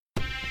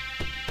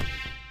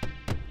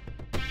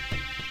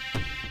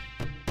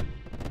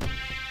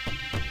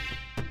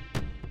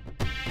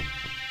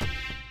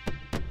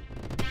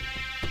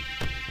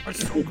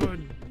It's so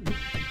good.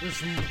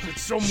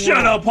 It's so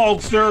Shut up,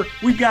 Hulkster.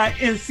 We got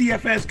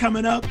NCFS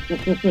coming up.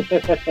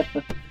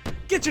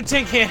 Get your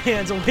tin can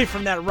hands away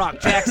from that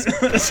rock, Jackson.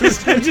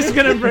 I'm just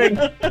gonna bring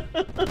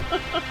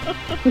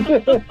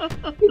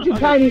Get your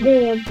tiny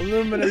hands.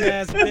 aluminum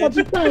ass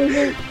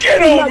bitch.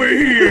 Get over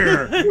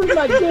here. Use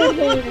my good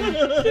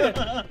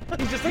hands.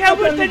 He's just like, I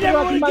wish they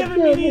never would have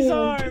given me these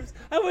arms.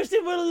 I wish they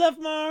would have left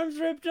my arms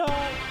ripped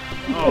off.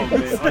 Oh,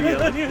 man. Oh,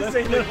 yeah. He was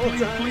saying that whole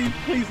time.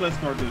 Please, let's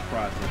start this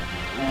process.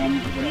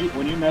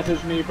 When you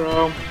messaged me,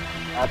 bro,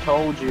 I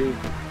told you.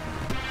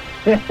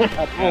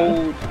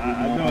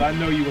 I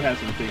know you have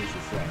some things to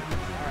say.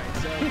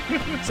 All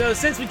right, so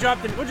since we'll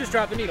just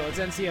drop the needle. It's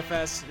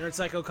NCFS, Nerd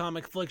Psycho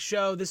Comic Flick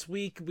Show. This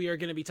week we are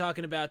going to be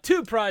talking about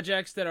two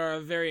projects that are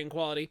of varying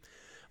quality.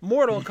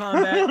 Mortal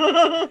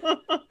Kombat,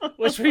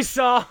 which we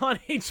saw on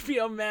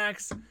HBO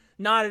Max,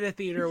 not at a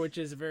theater, which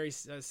is a very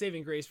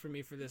saving grace for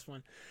me for this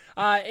one.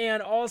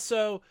 And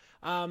also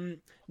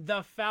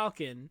The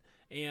Falcon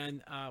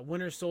and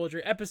Winter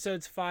Soldier,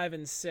 episodes 5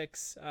 and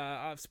 6.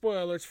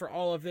 Spoiler alerts for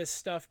all of this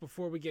stuff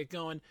before we get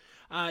going.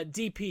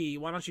 DP,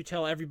 why don't you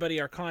tell everybody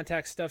our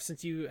contact stuff,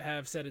 since you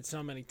have said it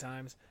so many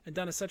times and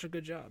done such a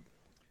good job.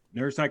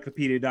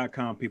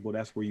 Nerdcyclopedia.com, people.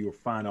 That's where you'll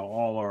find out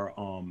all our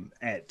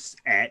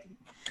at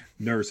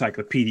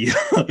Nerdcyclopedia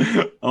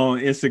on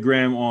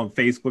Instagram, on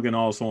Facebook, and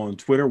also on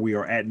Twitter. We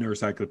are at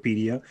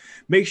Nerdcyclopedia.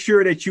 Make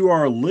sure that you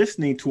are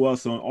listening to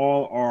us on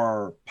all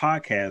our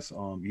podcasts,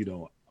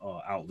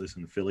 outlets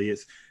and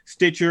affiliates: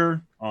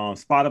 Stitcher,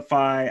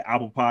 Spotify,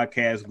 Apple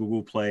Podcasts,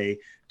 Google Play,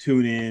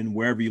 TuneIn,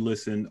 wherever you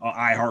listen,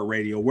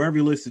 iHeartRadio, wherever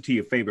you listen to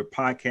your favorite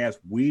podcast.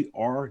 We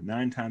are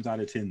 9 times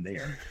out of 10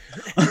 there.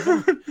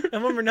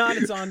 And when we're not,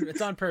 it's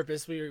on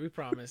purpose. We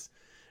promise.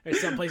 There's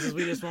some places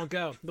we just won't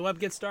go. The web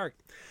gets dark.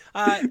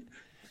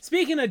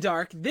 Speaking of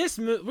dark,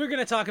 we're going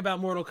to talk about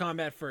Mortal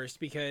Kombat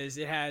first, because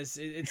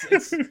it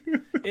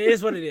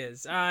is what it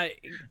is. I'm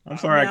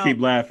sorry, I keep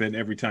laughing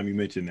every time you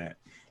mention that.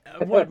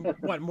 What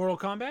Mortal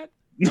Kombat?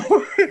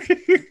 No.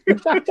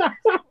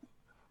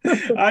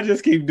 I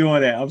just keep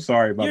doing that. I'm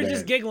sorry about that. You're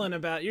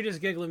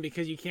just giggling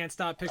because you can't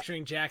stop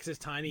picturing Jax's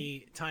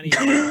tiny hands.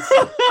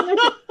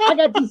 I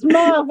got these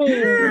small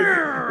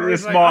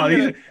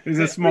hands. He's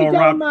a small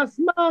rock. rock. My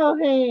small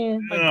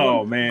hands.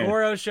 Oh, man.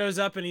 Goro shows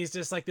up and he's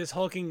just like this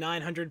hulking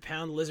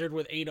 900-pound lizard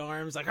with 8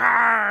 arms, like,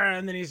 "Arr!"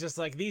 And then he's just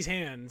like, these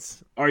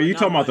hands. Are you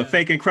talking about the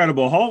fake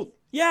Incredible Hulk?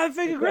 Yeah, the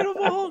fake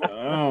Incredible Hulk.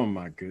 Oh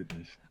my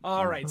goodness.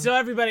 All right, so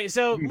everybody,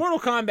 Mortal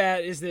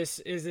Kombat is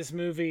this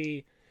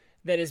movie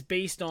that is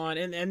based on,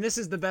 and this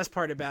is the best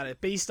part about it,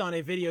 based on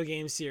a video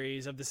game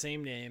series of the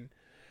same name.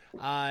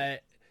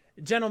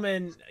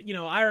 Gentlemen,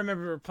 I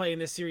remember playing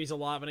this series a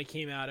lot when it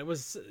came out. It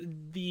was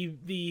the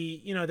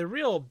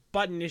real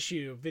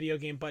video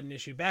game button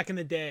issue back in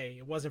the day.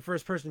 It wasn't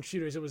first person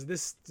shooters. It was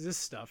this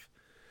stuff.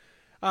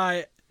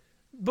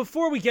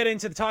 Before we get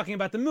into talking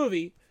about the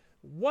movie,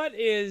 what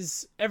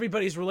is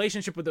everybody's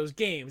relationship with those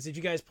games? Did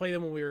you guys play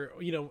them when we were,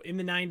 in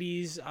the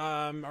 90s?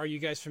 Are you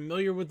guys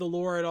familiar with the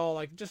lore at all?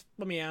 Like, just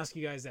let me ask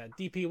you guys that.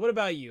 DP, what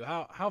about you?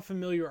 How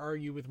familiar are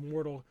you with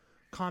Mortal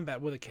Kombat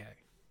with a K?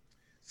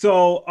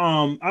 So,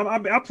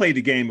 I played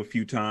the game a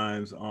few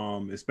times,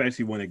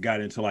 especially when it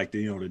got into like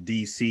the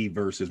DC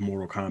versus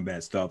Mortal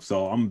Kombat stuff.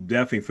 So I'm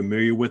definitely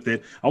familiar with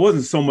it. I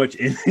wasn't so much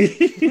in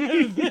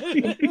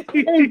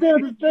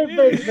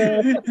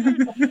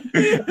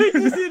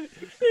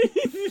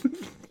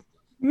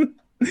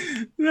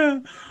yeah,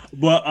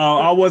 but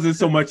I wasn't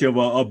so much of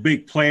a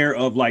big player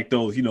of like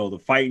those, the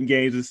fighting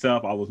games and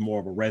stuff. I was more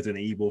of a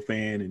Resident Evil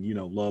fan and,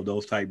 love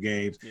those type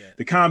games. Yeah.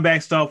 The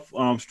combat stuff,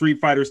 Street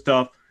Fighter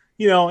stuff,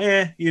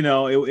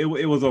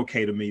 it was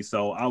okay to me.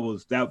 So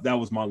that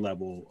was my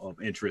level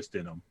of interest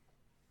in them.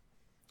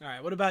 All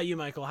right. What about you,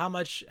 Michael? How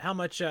much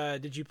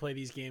did you play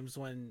these games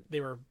when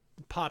they were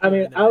popular? I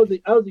mean, I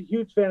was a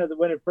huge fan of it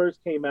when it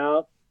first came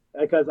out,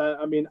 because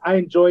I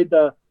enjoyed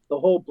the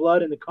whole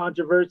blood and the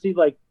controversy.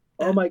 Like,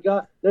 oh my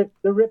God, they're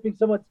ripping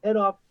someone's head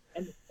off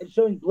and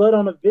showing blood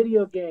on a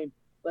video game.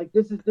 Like,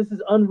 this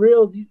is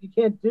unreal. You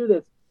can't do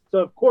this. So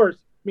of course,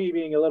 me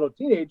being a little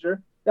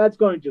teenager, that's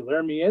going to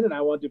lure me in, and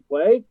I want to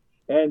play.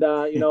 And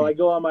I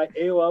go on my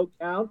AOL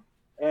account,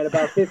 and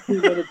about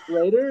 15 minutes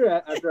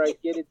later, after I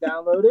get it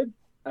downloaded,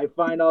 I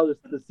find all the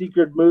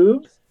secret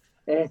moves,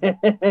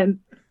 and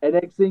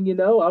next thing you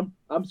know,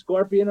 I'm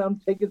Scorpion. I'm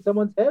taking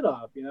someone's head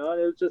off.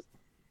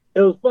 It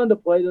was fun to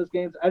play those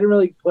games. I didn't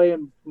really play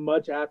them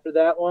much after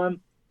that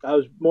one. I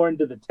was more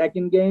into the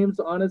Tekken games,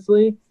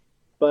 honestly.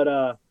 But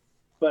I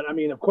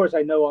mean, of course,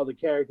 I know all the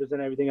characters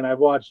and everything, and I've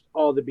watched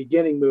all the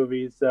beginning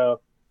movies.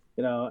 So,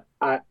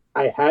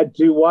 I had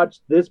to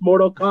watch this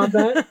Mortal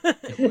Kombat.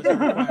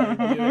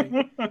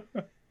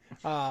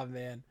 Oh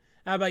man,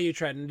 how about you,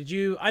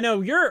 Trenton? I know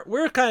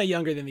we're kind of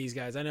younger than these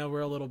guys. I know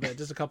we're a little bit,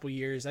 just a couple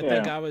years. I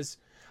think I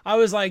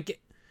was like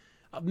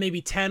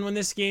maybe 10 when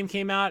this game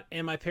came out,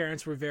 and my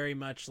parents were very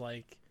much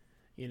like,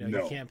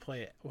 you can't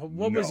play it.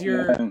 What's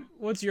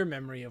your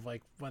memory of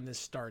like when this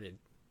started?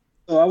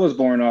 So I was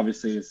born,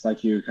 obviously, it's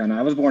like you kind of.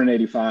 I was born in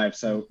 '85.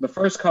 So the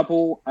first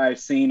couple I've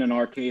seen in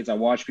arcades, I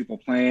watched people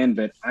playing,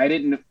 but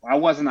I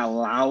wasn't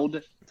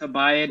allowed to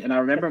buy it. And I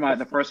remember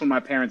the first one my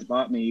parents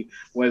bought me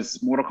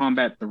was Mortal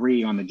Kombat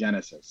 3 on the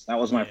Genesis. That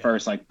was my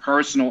first like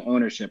personal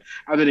ownership,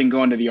 other than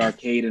going to the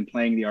arcade and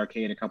playing the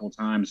arcade a couple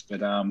times.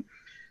 But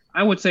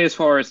I would say as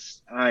far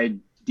as I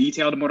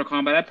detailed Mortal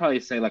Kombat, I'd probably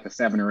say like a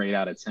 7 or 8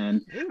 out of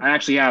 10. I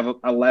actually have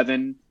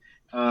 11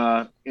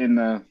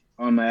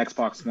 on my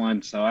Xbox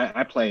One, so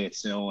I play it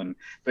still.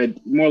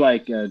 But more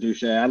like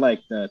Duche, I like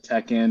the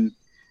Tekken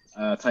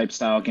type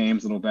style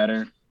games a little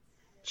better.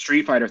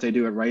 Street Fighter if they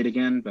do it right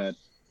again, but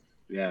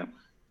yeah.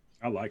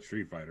 I like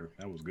Street Fighter.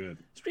 That was good.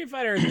 Street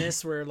Fighter and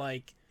this were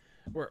like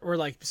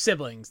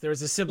siblings. There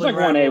was a sibling. It's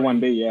like 1A,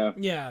 1B, yeah.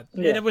 Yeah,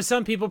 and it was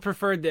some people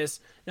preferred this.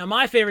 Now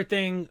my favorite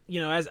thing,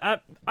 as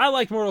I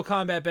liked Mortal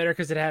Kombat better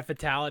because it had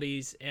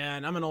fatalities,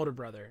 and I'm an older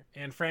brother,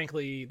 and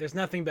frankly, there's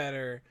nothing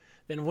better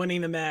than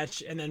winning the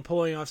match and then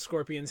pulling off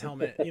Scorpion's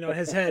helmet,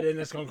 his head, and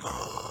it's going.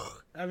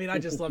 I mean, I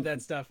just love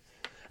that stuff.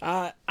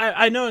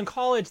 I know in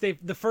college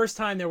the first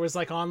time there was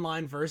like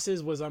online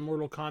versus was on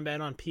Mortal Kombat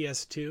on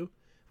PS2.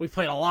 We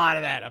played a lot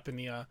of that up in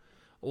the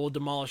old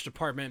demolished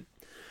apartment.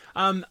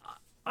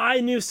 I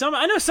know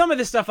some of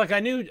this stuff. Like I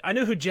knew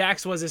who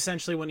Jax was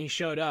essentially when he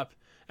showed up,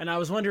 and I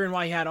was wondering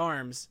why he had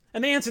arms.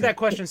 And they answered that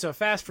question so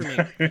fast for me.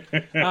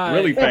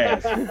 Really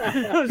fast.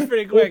 That was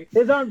pretty quick.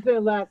 His arms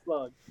didn't last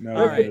long. No, All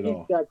not right. at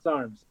all. Jack's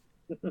arms.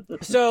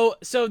 So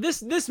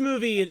this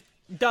movie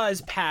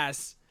does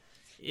pass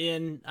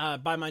in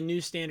by my new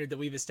standard that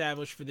we've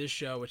established for this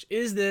show, which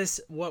is this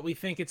what we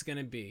think it's going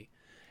to be.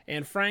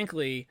 And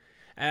frankly,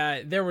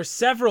 there were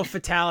several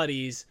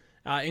fatalities,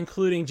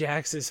 including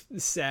Jax's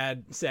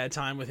sad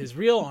time with his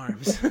real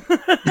arms.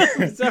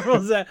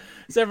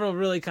 several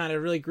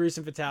really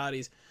gruesome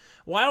fatalities.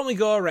 Why don't we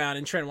go around,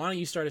 and Trent, why don't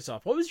you start us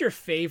off? What was your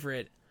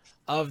favorite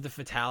of the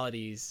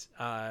fatalities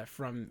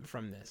from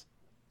this?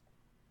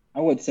 I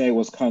would say it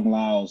was Kung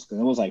Lao's because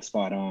it was like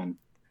spot on.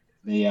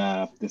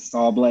 The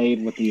saw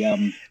blade with the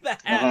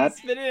hat.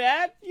 Spinning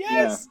hat?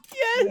 Yes.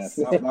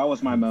 That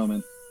was my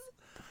moment.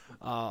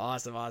 Oh,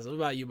 awesome. What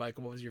about you,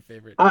 Michael? What was your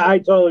favorite? I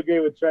totally agree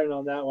with Trent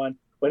on that one.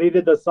 When he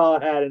did the saw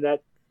hat and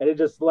it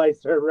just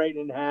sliced her right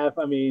in half.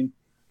 I mean,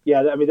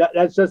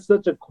 that's just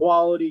such a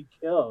quality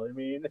kill. I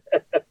mean,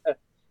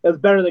 it's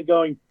better than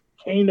going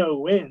Kano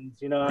wins.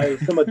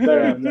 It's so much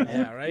better than that.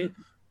 Yeah, right.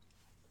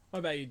 What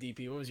about you,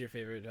 DP? What was your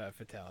favorite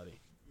fatality?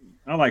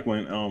 I like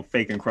when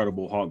fake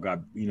Incredible Hulk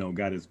got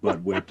his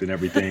butt whipped and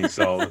everything.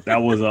 So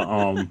that was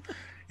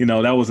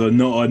that was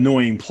an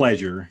annoying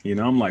pleasure.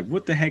 I'm like,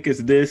 what the heck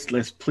is this?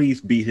 Let's please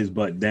beat his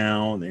butt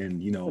down.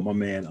 And my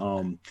man,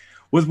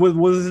 what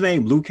was his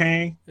name? Liu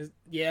Kang?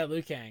 Yeah,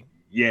 Liu Kang.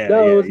 Yeah.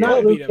 No, it's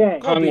not Cole Liu Kang.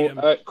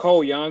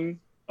 Cole Young.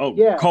 Oh,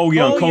 Yeah. Cole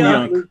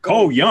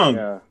Young.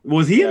 Yeah.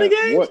 Was he in the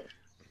game? What?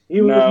 He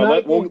was No,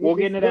 not- we'll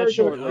get into that his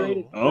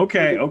shortly.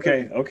 character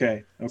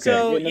Okay.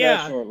 So, Get into yeah.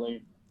 that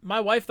shortly. My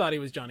wife thought he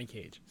was Johnny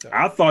Cage. So.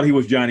 I thought he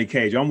was Johnny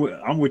Cage.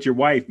 I'm with your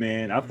wife,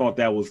 man. I thought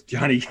that was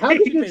Johnny Cage. How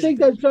could you think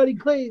that's Johnny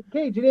Cage?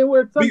 He didn't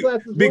wear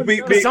sunglasses. big- one big-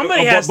 time. big-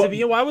 Somebody but- has to but-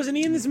 be. Why wasn't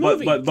he in this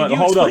movie? But Can you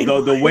hold up,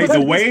 explain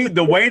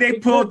the why? way they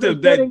pulled Because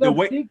they're setting up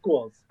way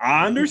sequels.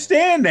 I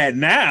understand that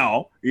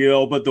now,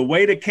 but the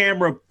way the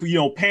camera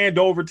panned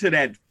over to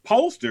that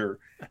poster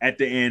at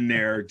the end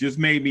there just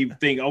made me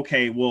think,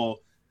 okay, well,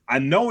 I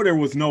know there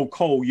was no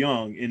Cole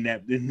Young in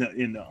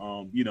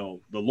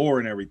the lore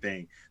and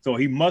everything. So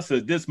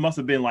this must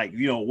have been like,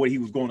 what he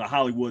was going to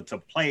Hollywood to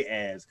play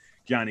as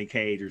Johnny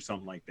Cage or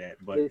something like that.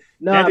 But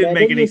that didn't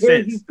make any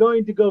sense. He's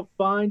going to go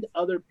find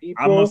other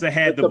people. I must have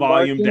had with the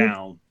volume markings.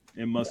 down.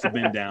 It must have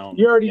been down.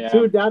 You already Yeah.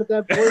 tuned out at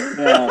that point.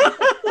 Yeah.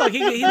 Look,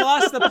 he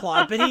lost the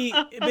plot, but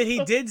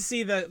he did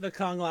see the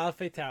Kung Lao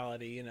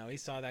fatality. He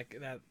saw that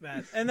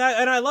and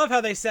I love how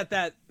they set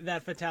that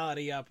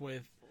fatality up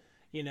with,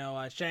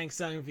 Shang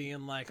Tsung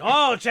being like,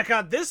 oh, check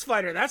out this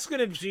fighter.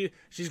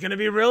 She's gonna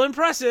be real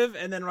impressive,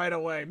 and then right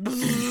away,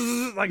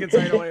 like it's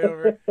right away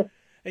over. And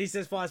he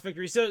says flawless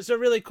victory. So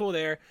really cool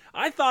there.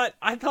 I thought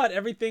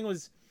everything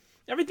was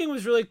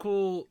really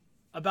cool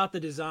about the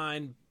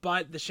design,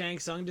 but the Shang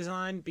Tsung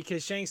design,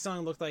 because Shang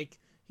Tsung looked like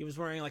he was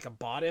wearing like a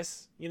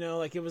bodice, he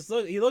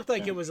looked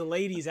like it was a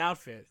lady's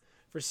outfit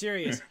for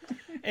serious.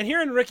 And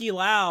hearing Ricky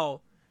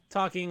Lau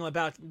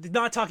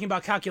not talking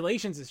about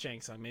calculations as Shang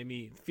Tsung made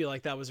me feel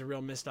like that was a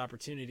real missed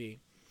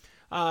opportunity.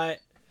 I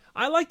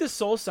like the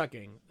soul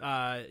sucking.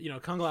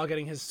 Kung Lao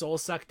getting his soul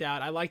sucked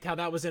out. I liked how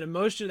that was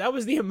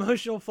the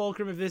emotional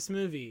fulcrum of this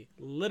movie,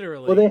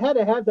 literally. Well, they had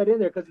to have that in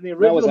there because in the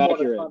That was original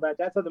accurate. Mortal Kombat,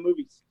 that's how the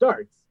movie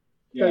starts.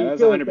 Yeah, you that's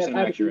feel like 100% that had to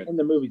be accurate. in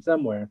the movie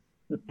somewhere.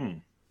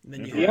 And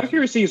then you The have-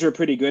 accuracies were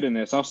pretty good in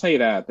this. I'll say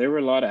that. There were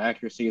a lot of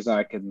accuracies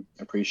I can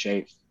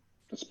appreciate.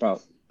 That's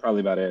probably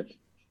about it.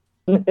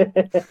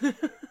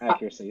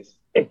 Accuracies.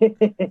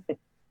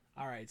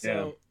 All right,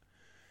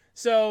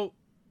 so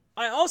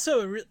I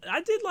also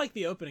I did like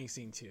the opening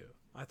scene too.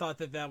 I thought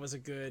that was a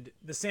good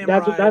the samurai.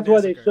 That's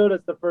why they massacre. showed us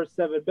the first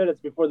 7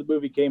 minutes before the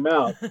movie came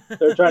out.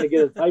 They're trying to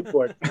get us hyped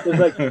for it. It's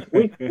like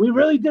we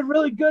really did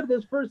really good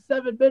this first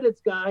 7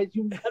 minutes, guys.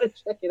 You gotta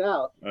check it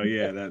out. Oh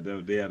yeah,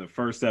 the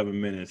first 7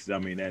 minutes. I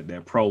mean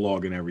that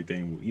prologue and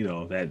everything. You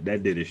know that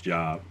did its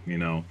job. You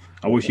know,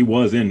 I wish he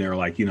was in there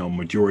like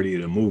majority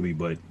of the movie,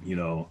 but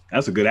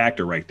that's a good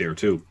actor right there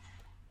too.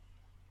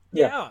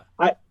 Yeah.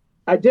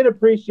 I did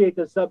appreciate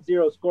the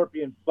Sub-Zero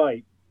Scorpion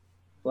fight.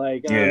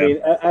 Like, Yeah. I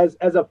mean,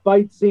 as a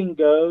fight scene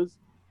goes,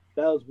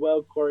 that was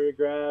well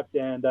choreographed,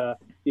 and the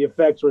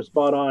effects were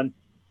spot on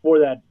for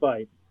that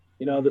fight.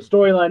 The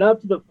storyline up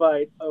to the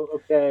fight,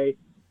 okay,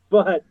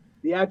 but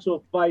the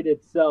actual fight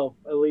itself,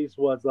 at least,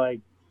 was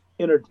like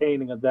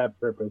entertaining of that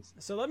purpose.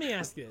 So let me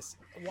ask this: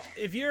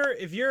 if you're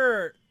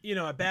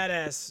a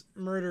badass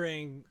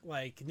murdering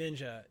like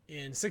ninja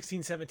in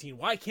 1617,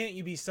 why can't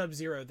you be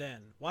Sub-Zero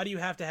then? Why do you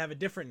have to have a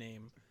different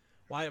name?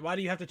 Why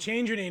do you have to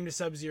change your name to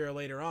Sub-Zero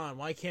later on?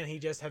 Why can't he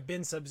just have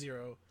been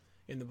Sub-Zero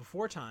in the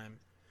before time?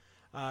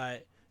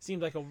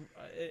 Seemed like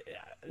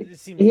it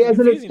seemed he hasn't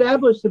confusing to me.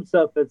 established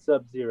himself as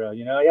Sub-Zero.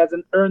 He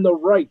hasn't earned the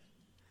right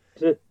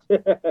to.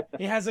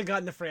 He hasn't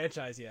gotten the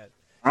franchise yet.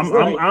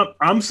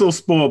 I'm so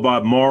spoiled by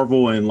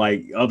Marvel and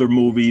like other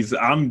movies.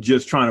 I'm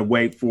just trying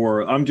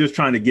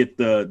to get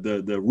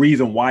the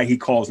reason why he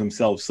calls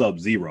himself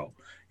Sub-Zero.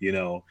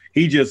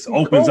 He just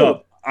opens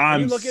up.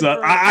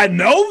 I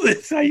know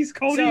this. He's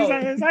cold.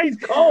 He's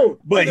cold.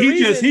 But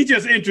he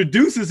just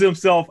introduces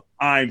himself.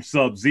 I'm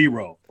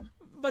Sub-Zero.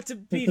 But to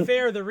be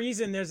fair, the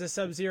reason there's a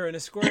Sub-Zero and a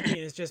Scorpion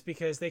is just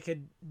because they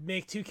could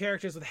make 2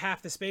 characters with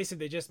half the space if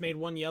they just made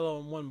one yellow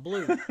and one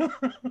blue.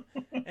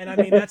 And I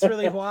mean, that's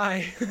really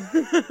why.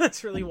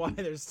 That's really why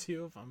there's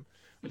 2 of them,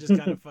 which is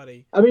kind of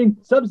funny. I mean,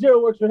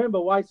 Sub-Zero works for him,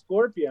 but why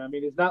Scorpion? I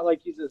mean, it's not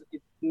like he's just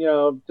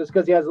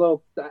because he has a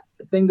little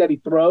thing that he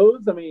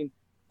throws. I mean,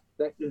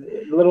 that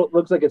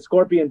looks like a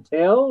scorpion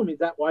tail. I mean, is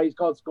that why he's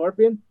called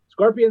Scorpion?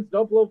 Scorpions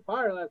don't blow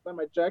fire. Last time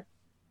I checked.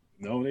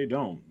 No, they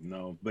don't.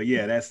 No, but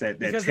yeah, that's that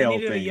because tail they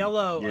needed thing. a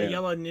yellow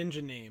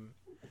ninja name,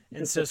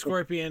 and so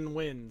Scorpion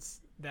wins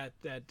that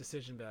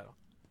decision battle.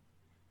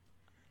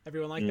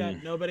 Everyone like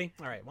that? Nobody?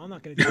 All right. Well, I'm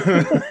not going to do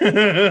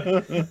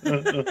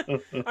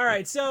it. All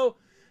right. So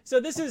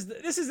this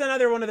is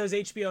another one of those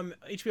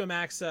HBO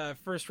Max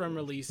first run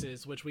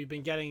releases, which we've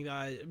been getting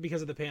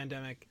because of the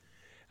pandemic,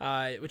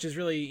 which has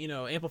really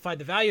amplified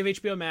the value of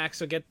HBO Max.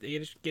 So get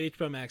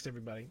HBO Max,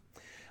 everybody.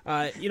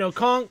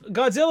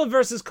 Godzilla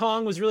versus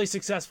Kong was really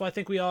successful. I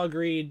think we all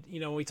agreed,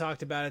 when we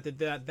talked about it,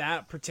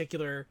 that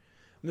particular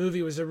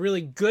movie was a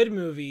really good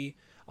movie.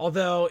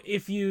 Although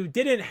if you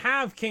didn't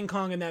have King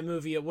Kong in that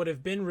movie, it would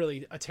have been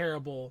really a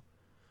terrible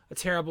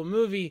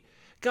movie.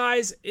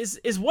 Guys, is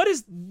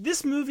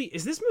this movie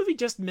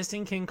just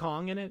missing King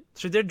Kong in it?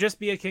 Should there just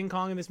be a King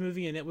Kong in this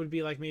movie and it would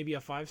be like maybe a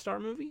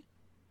 5-star movie?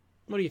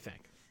 What do you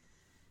think?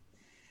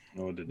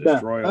 Oh, to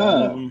destroy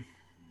all of them?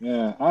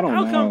 Yeah, I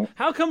don't know.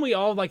 How come we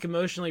all like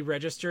emotionally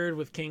registered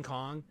with King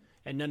Kong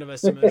and none of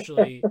us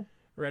emotionally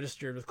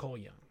registered with Cole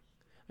Young?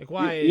 Like,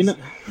 why is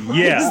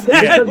yeah,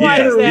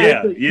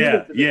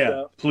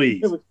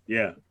 please.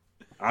 Yeah.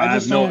 I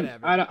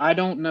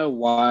don't know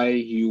why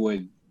you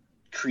would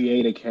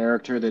create a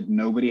character that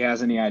nobody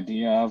has any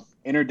idea of,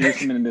 introduce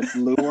him in this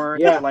lure.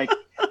 Yeah.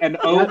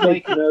 That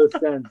makes no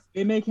sense.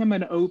 They make him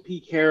an OP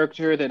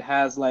character that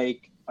has a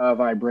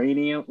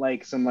vibranium,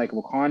 some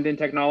Wakandan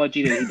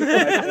technology that he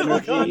deflects energy.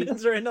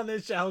 Wakandans are in on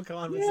this Shao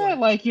Kahn.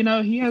 Yeah,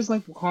 he has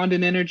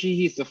Wakandan energy.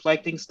 He's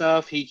deflecting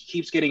stuff. He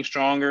keeps getting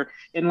stronger.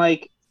 And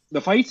the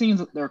fight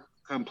scenes, they're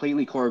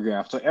completely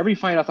choreographed. So every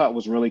fight I thought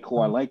was really cool.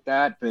 I like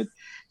that. But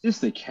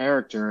just the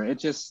character,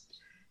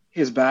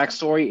 his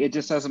backstory, it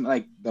just doesn't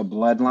the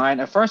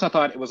bloodline. At first I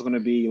thought it was going to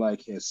be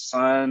his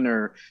son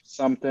or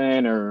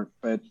something,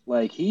 but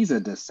he's a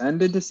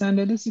descendant.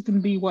 This is going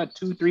to be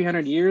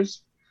 200-300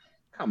 years.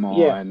 Come on.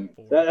 Yeah,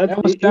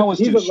 that was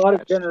he's too a lot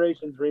of stretched.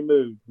 Generations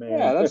removed, man.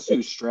 Yeah, that's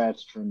too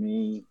stretched for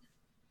me.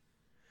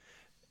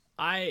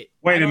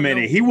 Wait a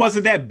minute. He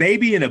wasn't that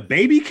baby in a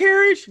baby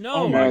carriage? No.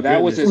 Oh my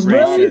that was his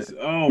gracious. son.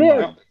 Oh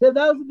my. That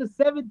was in the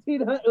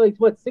 1700s,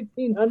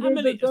 1600s. How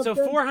many? or So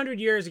something? 400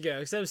 years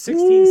ago. So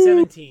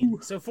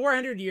 1617. So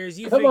 400 years.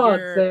 You Come figure on,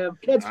 Sam.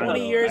 Catch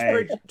 20 up. years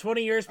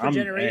 20 years per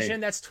generation.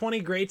 That's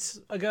 20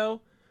 greats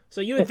ago. So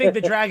you would think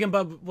the Dragon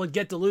Bub would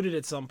get diluted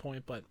at some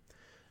point, but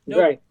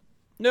nope. Right.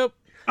 Nope.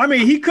 I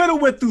mean, he could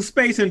have went through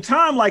space and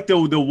time like the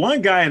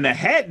one guy in the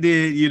hat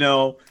did,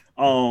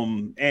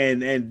 and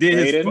did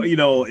his,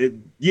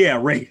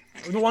 Ray.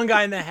 The one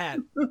guy in the hat.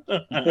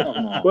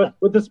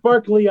 with the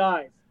sparkly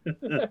eyes.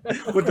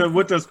 with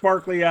the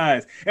sparkly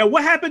eyes. And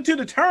what happened to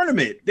the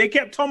tournament? They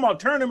kept talking about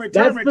tournament.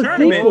 There is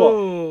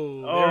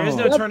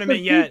no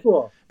tournament yet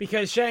sequel.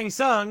 because Shang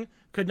Tsung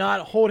could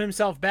not hold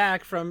himself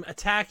back from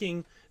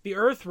attacking the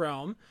Earth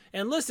Realm.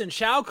 And listen,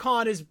 Shao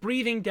Kahn is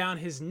breathing down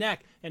his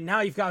neck, and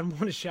now you've got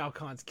one of Shao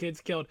Kahn's kids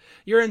killed.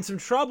 You're in some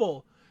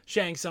trouble,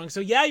 Shang Tsung.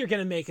 So yeah, you're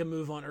gonna make a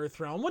move on Earth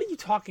Realm. What are you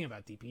talking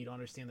about, DP? You don't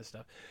understand this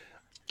stuff.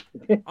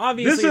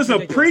 Obviously, This is it's a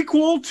ridiculous.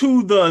 prequel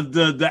to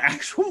the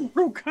actual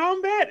Mortal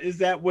Kombat. Is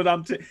that what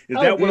I'm? Is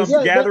that what I'm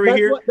Yeah, gathering that's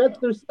here?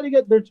 they're setting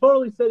up. They're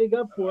totally setting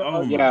up for.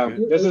 Oh my Yeah,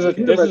 goodness. this is a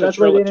universe. That's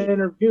why trilogy. they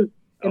introduced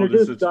Oh,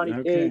 this is Johnny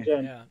okay. Cage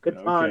and Yeah.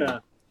 Katana. Okay.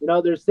 You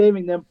know, they're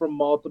saving them from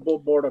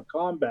multiple Mortal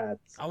Kombats.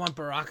 I want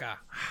Baraka.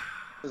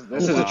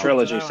 This is wow. a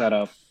trilogy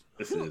setup.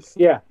 This is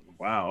Yeah.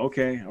 wow.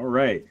 Okay. All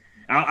right.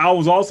 I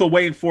was also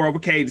waiting for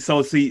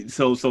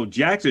so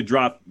Jax had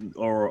dropped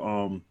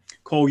or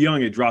Cole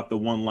Young had dropped the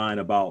one line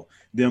about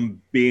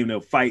them being able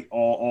to fight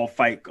all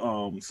fight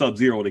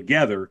Sub-Zero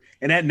together,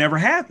 and that never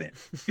happened.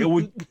 It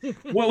was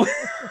well.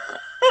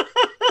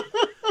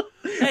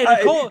 Hey,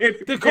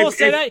 did Cole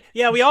say that?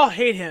 Yeah, we all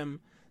hate him.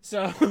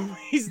 So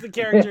he's the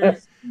character.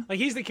 Like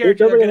he's the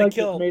character they're gonna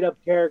kill. Made up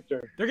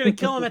character. They're gonna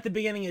kill him at the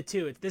beginning of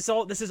 2. This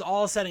is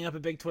all setting up a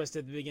big twist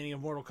at the beginning of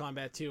Mortal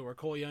Kombat 2, where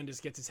Cole Young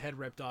just gets his head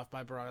ripped off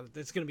by Baraka.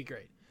 It's gonna be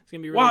great. It's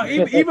gonna be really Wow,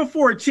 great. even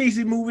for a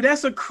cheesy movie,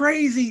 that's a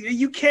crazy.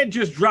 You can't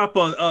just drop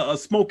a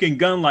smoking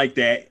gun like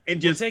that and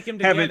just Take him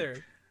have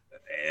together.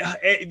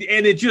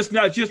 and it just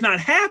not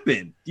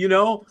happen. You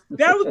know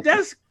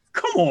that's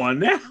come on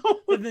now.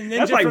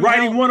 That's like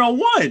writing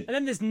 101. And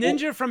then this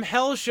ninja from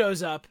hell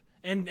shows up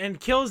and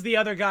kills the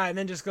other guy, and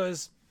then just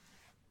goes.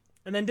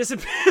 And then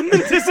disappears,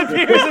 and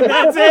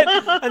that's it.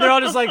 And they're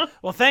all just like,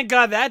 well, thank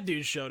God that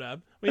dude showed up.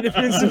 We'd have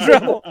been in some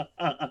trouble.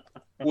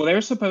 Well,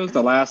 they're supposed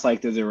to last like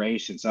the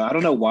duration, so I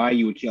don't know why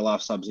you would kill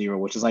off Sub-Zero,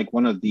 which is like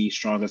one of the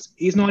strongest.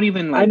 He's not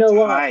even like I know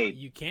tied.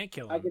 You can't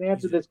kill him. I can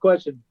answer this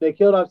question. They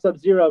killed off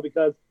Sub-Zero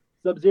because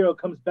Sub-Zero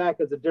comes back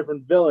as a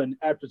different villain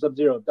after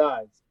Sub-Zero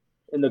dies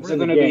in the Is it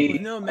going to game. be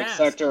No like mask.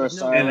 Sector or No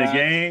Star? In the mask.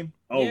 game?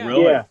 Oh, Yeah.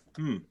 really? Yeah.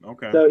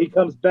 Okay. So he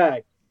comes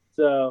back.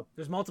 So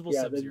There's multiple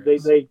yeah,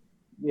 Sub-Zeros.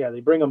 they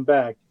bring him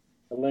back.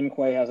 Lin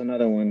Kuei has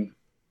another one.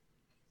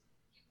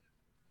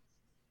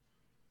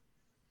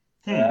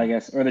 Yeah, I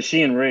guess, or the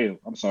Shiin Ryu.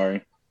 I'm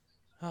sorry.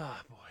 Oh,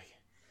 boy.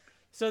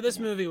 So this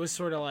movie was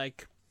sort of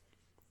like...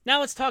 Now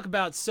let's talk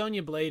about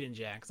Sonya Blade and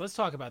Jax. Let's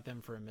talk about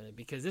them for a minute,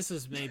 because this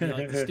is maybe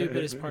like the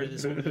stupidest part of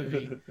this whole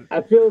movie.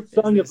 I feel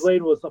Sonya this-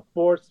 Blade was a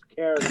forced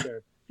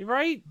character.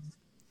 Right?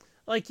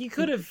 Like, you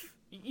could have...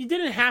 You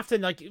didn't have to,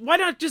 like... Why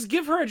not just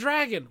give her a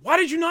dragon? Why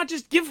did you not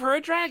just give her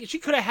a dragon? She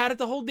could have had it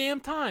the whole damn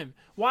time.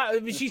 Why? I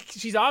mean,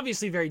 she's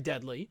obviously very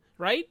deadly,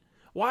 right?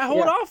 Why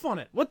hold off on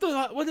it? What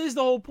is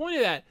the whole point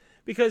of that?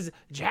 Because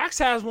Jax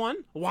has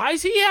one. Why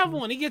does he have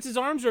one? He gets his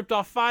arms ripped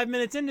off 5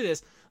 minutes into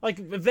this. Like,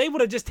 if they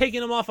would have just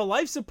taken him off of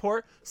life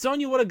support,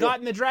 Sonya would have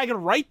gotten the dragon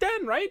right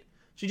then, right?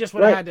 She just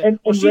would have had to...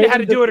 Well, she'd have had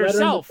to do it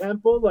herself. In the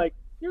temple, like,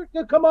 you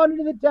come on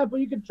into the temple.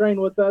 You can train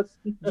with us.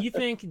 Do you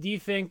think,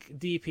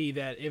 DP,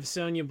 that if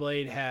Sonya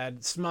Blade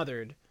had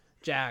smothered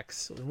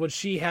Jax, would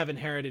she have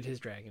inherited his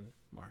dragon,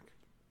 Mark?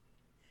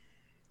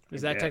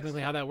 Is that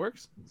technically how that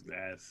works?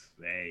 That's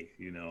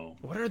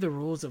What are the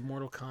rules of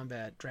Mortal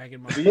Kombat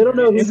Dragon Mark? You don't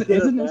know who's Isn't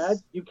good or this- bad.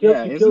 You kill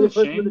isn't the it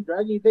person shame? with the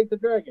dragon. You take the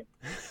dragon.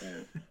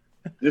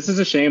 This is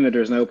a shame that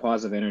there's no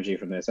positive energy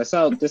from this.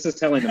 This is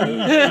telling the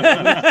movie.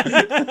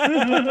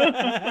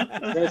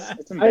 It's I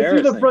see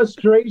embarrassing. the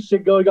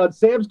frustration going on.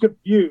 Sam's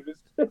confused.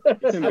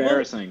 It's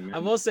embarrassing. I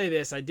will say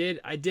this: I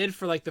did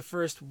for like the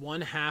first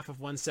 1/2 of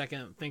 1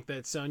 second think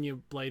that Sonya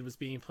Blade was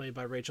being played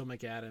by Rachel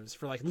McAdams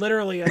for like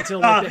literally until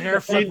like the hair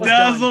She flip was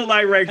does done. look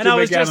like Rachel And I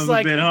was McAdams just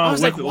like, a bit, huh? I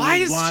was like, With the why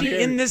is blonde she hair.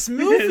 in this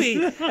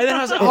movie? And then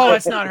I was like, oh,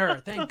 it's not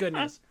her. Thank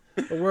goodness.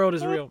 The world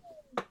is real.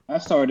 I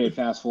started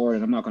fast forward,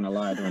 and I'm not going to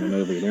lie, during the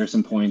movie. There are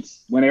some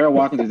points when they were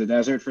walking through the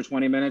desert for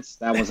 20 minutes.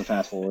 That was a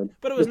fast forward.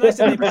 But it was nice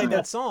that they played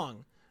that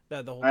song.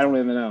 The whole I don't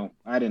even know.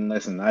 I didn't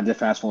listen. I did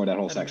fast forward that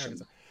whole section.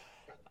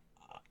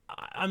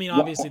 I mean,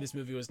 obviously, this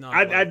movie was not.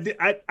 I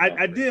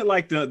did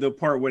like the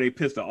part where they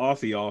pissed the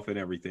Aussie off and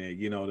everything,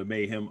 to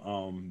make him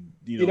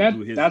See, do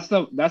his that's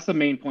the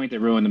main point that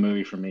ruined the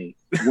movie for me.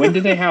 When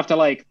did they have to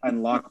like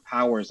unlock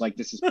powers? Like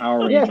this is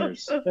Power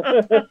Rangers.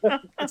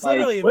 It's like,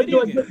 literally a When do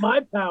video I game. get my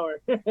power?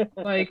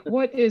 Like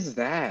what is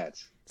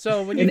that?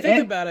 So when you And think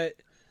Ed- about it,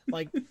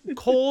 like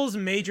Cole's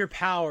major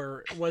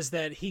power was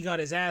that he got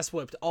his ass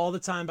whipped all the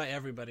time by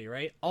everybody,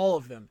 right? All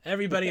of them.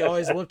 Everybody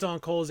always whipped on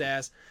Cole's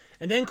ass.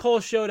 And then Cole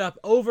showed up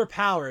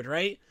overpowered,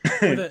 right?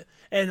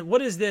 And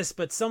what is this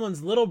but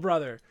someone's little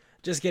brother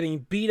just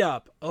getting beat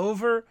up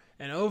over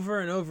and over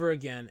and over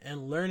again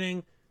and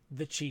learning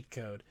the cheat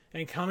code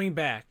and coming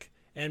back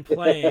and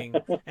playing.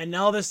 And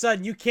now all of a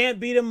sudden you can't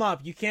beat him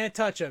up. You can't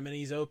touch him and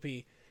he's OP.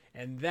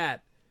 And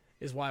that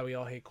is why we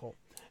all hate Cole.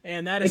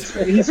 And that is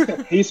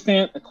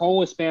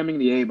Cole is spamming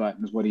the A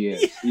button is what he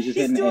is. He's just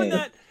hitting doing A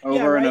that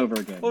over and right? over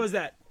again. What was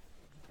that?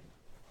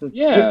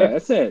 Yeah,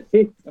 that's it.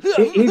 He's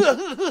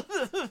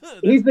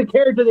the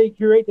character they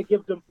curate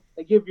that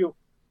they give you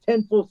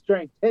 10 full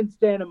strength, 10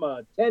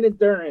 stamina, 10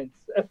 endurance.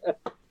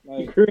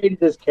 He created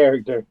this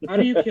character. How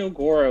do you kill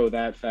Goro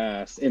that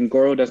fast? And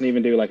Goro doesn't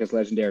even do like his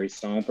legendary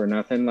stomp or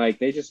nothing. Like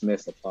they just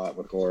missed the plot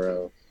with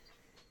Goro.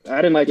 I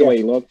didn't like the way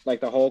he looked like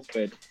the Hulk,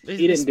 but This-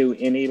 he this- didn't do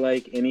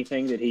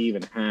anything that he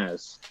even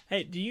has.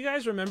 Hey, do you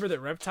guys remember that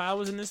Reptile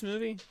was in this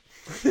movie?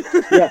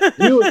 Yeah,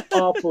 he was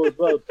awful as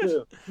well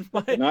too.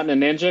 Like, Not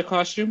in a ninja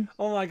costume.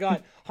 oh my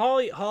God,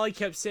 Holly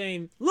kept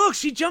saying, "Look,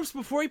 she jumps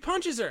before he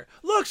punches her.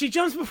 Look, she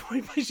jumps before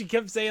he punches." She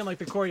kept saying like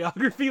the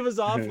choreography was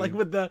off, like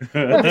with the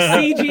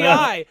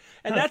CGI.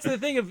 And that's the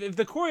thing: if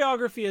the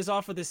choreography is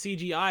off with the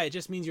CGI, it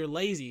just means you're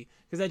lazy,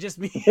 because that just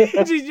means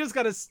you just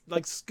gotta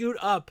like scoot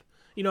up,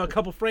 a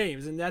couple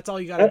frames, and that's all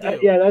you gotta do.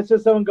 Yeah, that's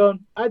just someone going,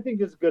 I think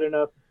this is good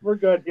enough. We're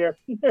good here.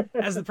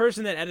 As the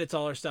person that edits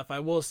all our stuff, I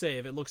will say,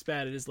 if it looks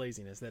bad, it is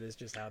laziness. That is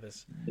just how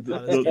this.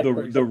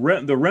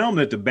 The realm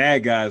that the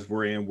bad guys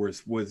were in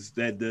was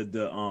that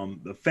the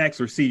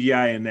effects or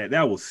CGI in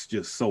that was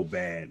just so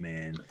bad,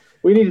 man.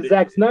 We needed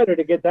Zack Snyder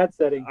to get that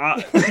setting.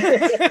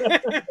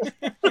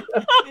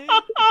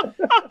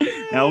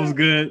 That was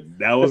good.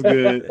 That was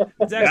good.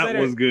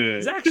 Was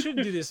good. Zach should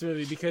do this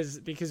movie because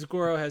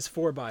Goro has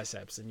 4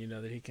 biceps, and you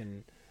know that he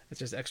can. It's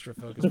just extra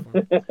focus for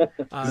him.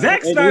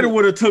 Zack Snyder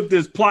would have took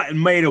this plot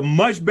and made a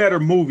much better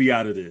movie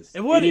out of this.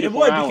 It would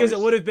because it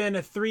would have been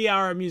a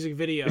 3-hour music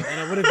video,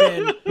 and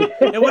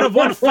it would have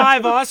won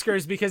 5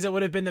 Oscars because it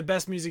would have been the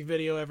best music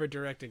video ever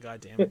directed.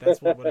 God damn it,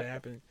 that's what would have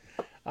happened.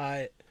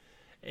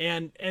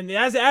 And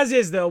as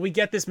is though, we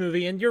get this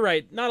movie, and you're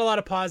right, not a lot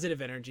of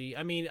positive energy.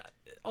 I mean,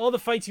 all the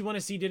fights you want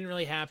to see didn't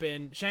really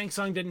happen. Shang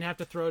Tsung didn't have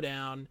to throw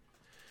down.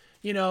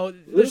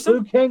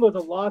 Liu Kang was a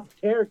lost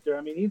character.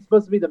 I mean, he's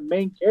supposed to be the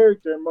main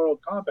character in Mortal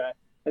Kombat,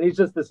 and he's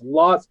just this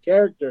lost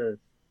character.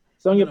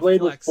 Sonya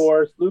Blade was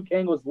forced. Liu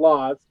Kang was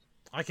lost.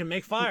 I can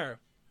make fire.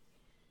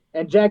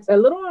 And Jax had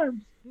little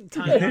arms.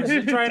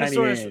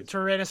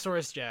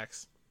 Tyrannosaurus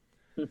Jax.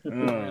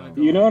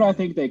 You know what I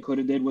think they could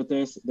have did with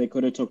this? They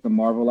could have took the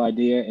Marvel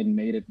idea and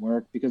made it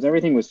work, because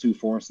everything was too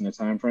forced in the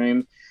time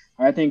frame.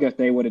 I think if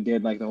they would have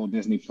did like the whole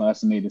Disney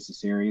Plus and made this a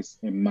series,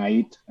 it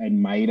might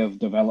have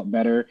developed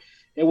better.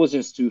 It was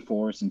just too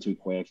forced and too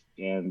quick,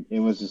 and to me it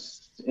was a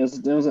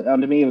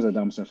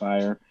dumpster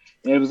fire.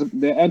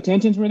 The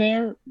intentions were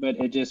there, but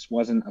it just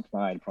wasn't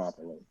applied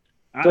properly.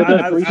 I can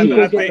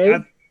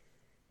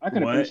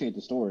appreciate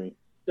the story.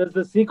 Does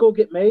the sequel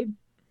get made?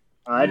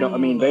 I don't. I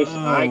mean,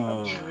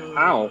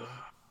 how?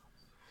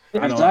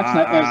 If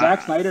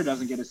Zack Snyder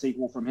doesn't get a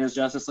sequel from his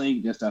Justice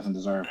League, this doesn't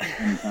deserve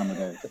any time of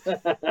day.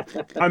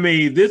 I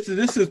mean, this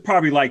is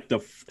probably like the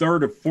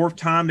 3rd or 4th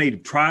time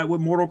they've tried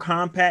with Mortal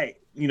Kombat,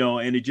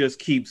 and it just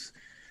keeps.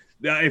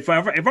 If I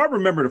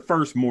remember the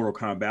first Mortal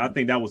Kombat, I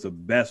think that was the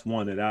best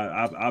one that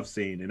I've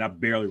seen, and I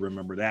barely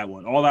remember that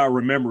one. All I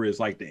remember is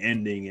like the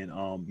ending and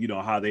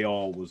how they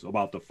all was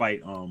about to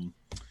fight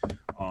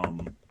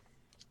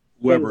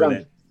whoever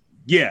that.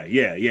 Yeah,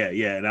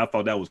 and I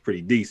thought that was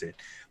pretty decent.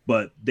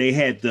 But they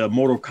had the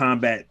Mortal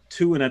Kombat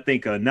 2, and I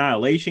think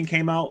Annihilation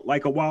came out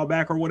like a while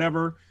back or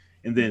whatever,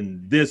 and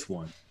then this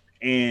one.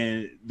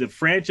 And the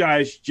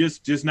franchise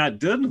just not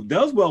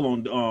does well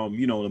on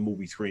the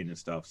movie screen and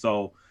stuff.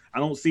 So I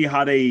don't see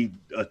how they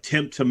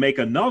attempt to make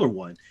another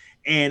one.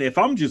 And if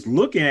I'm just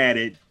looking at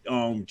it,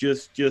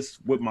 just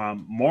with my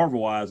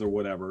Marvel eyes or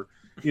whatever,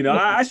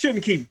 I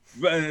shouldn't keep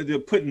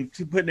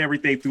putting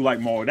everything through like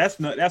Marvel.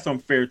 That's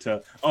unfair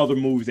to other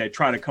movies that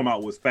try to come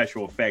out with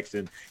special effects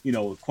and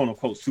quote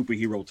unquote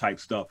superhero type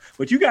stuff.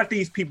 But you got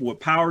these people with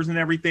powers and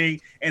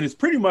everything, and it's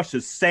pretty much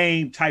the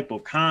same type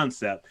of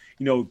concept.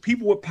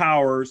 People with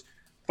powers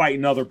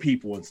fighting other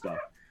people and stuff.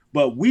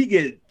 But we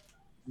get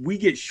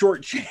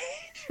shortchanged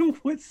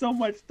with so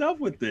much stuff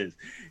with this,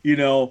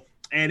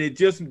 and it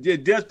just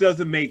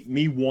doesn't make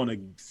me want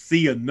to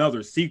see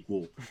another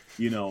sequel,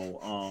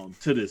 to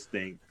this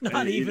thing.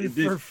 Not even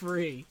for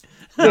free.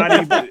 Not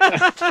even.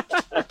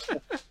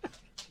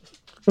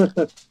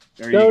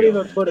 Don't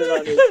even put it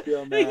on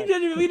HBO Max.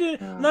 We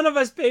didn't. None of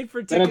us paid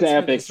for tickets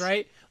for this,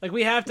 right? Like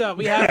we have to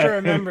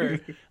remember.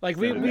 Like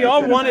we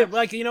all wanted.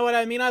 Like you know what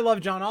I mean. I love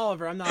John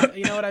Oliver. I'm not.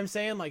 You know what I'm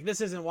saying? Like this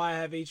isn't why I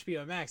have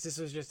HBO Max. This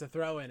was just a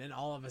throw in, and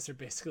all of us are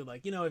basically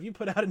like, if you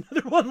put out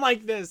another one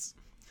like this,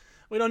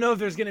 we don't know if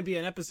there's going to be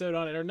an episode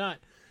on it or not.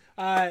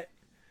 I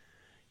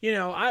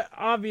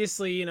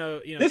obviously,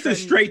 this is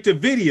straight to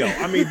video.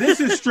 I mean, this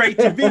is straight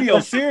to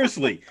video.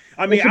 Seriously.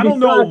 I mean, I don't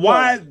know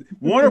why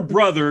Warner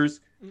Brothers,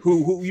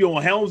 who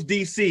helms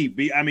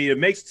DC. I mean, it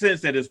makes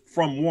sense that it's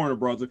from Warner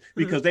Brothers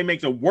because they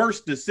make the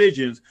worst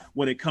decisions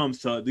when it comes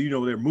to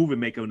their movie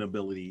making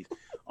abilities.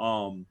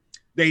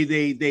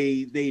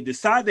 They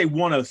decide they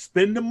want to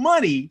spend the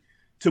money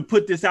to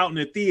put this out in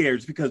the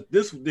theaters because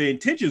the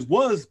intentions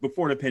was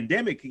before the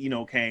pandemic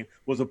came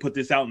was to put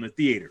this out in the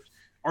theaters.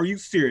 Are you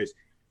serious?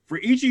 For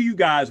each of you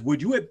guys,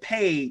 would you have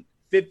paid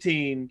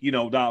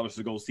 $15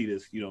 to go see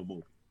this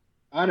movie?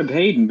 I'd have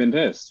paid and been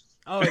pissed.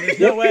 Oh, there's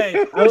no way.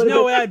 There's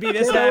no way I'd be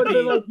this happy. I would have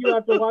been like you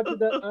after watching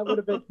that. I would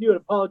have been you and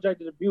apologized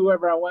to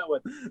whoever I went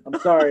with. I'm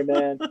sorry,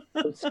 man.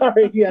 I'm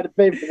sorry you had to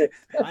pay for this.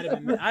 I'd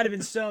have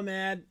been so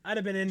mad. I'd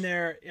have been in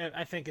there.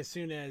 I think as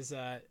soon as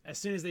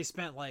they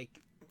spent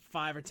like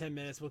 5 or 10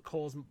 minutes with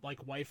Cole's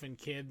like wife and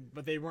kid,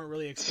 but they weren't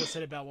really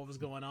explicit about what was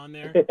going on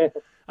there.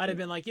 I'd have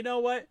been like, you know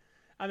what?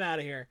 I'm out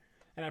of here.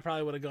 and I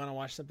probably would have gone and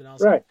watched something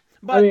else. Right.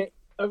 But I mean,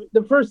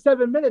 the first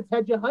 7 minutes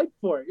had you hyped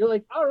for it. You're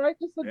like, all right,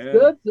 this looks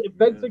good. The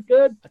effects are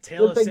good. A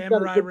Tale of Looks like it's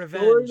got a Samurai good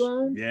Revenge.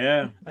 storyline.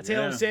 Yeah. A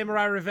Tale of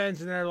Samurai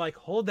Revenge, and they're like,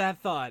 hold that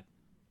thought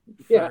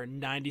for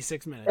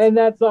 96 minutes. And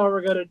that's all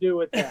we're gonna do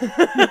with that.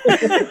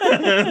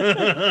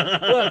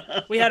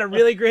 Look, we had a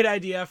really great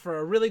idea for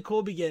a really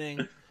cool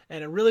beginning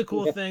and a really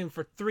cool thing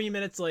for 3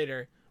 minutes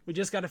later. We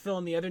just got to fill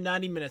in the other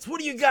 90 minutes. What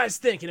do you guys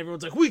think? And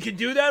everyone's like, we can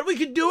do that. We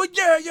can do it.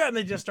 Yeah, yeah. And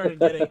they just started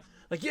getting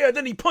like, yeah,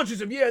 then he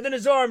punches him. Yeah, then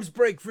his arms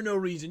break for no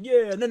reason.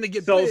 Yeah, and then they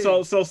get big.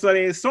 So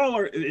they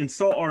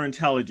insult our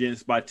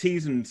intelligence by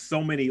teasing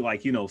so many,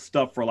 like, you know,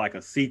 stuff for like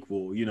a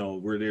sequel, you know,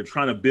 where they're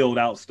trying to build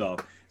out stuff.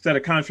 Instead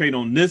of concentrating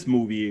on this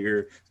movie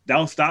here,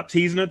 they'll stop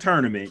teasing a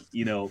tournament,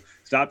 you know,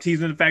 stop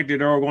teasing the fact that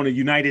they're all going to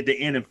unite at the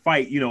end and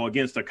fight, you know,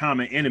 against a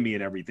common enemy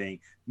and everything.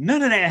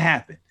 None of that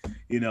happened.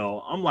 You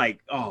know, I'm like,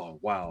 oh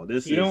wow,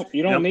 you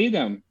don't need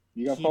them.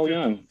 You got Cole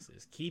Young.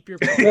 Keep your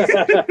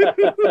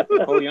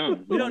Cole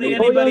Young. We don't need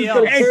anybody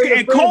else.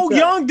 And Cole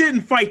Young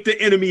didn't fight the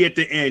enemy at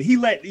the end. He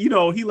let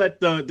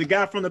the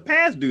guy from the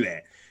past do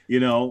that. You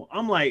know,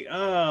 I'm like,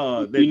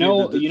 oh, you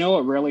know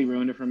what really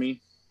ruined it for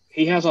me?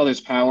 He has all this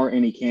power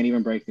and he can't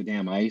even break the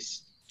damn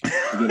ice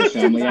to get his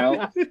family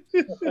out.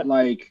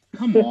 Like,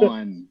 come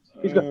on.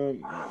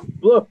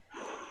 Look,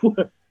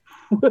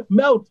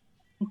 melt.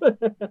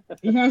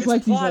 He has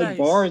like these like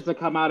bars that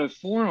come out of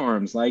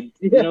forearms, like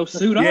you know,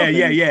 suit up. Yeah. And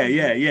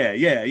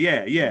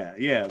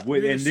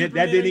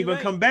that didn't even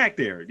come back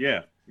there.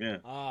 Yeah.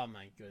 Oh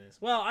my goodness.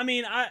 Well, I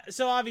mean,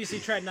 so obviously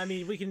Trenton. I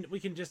mean, we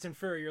can just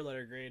infer your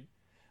letter grade.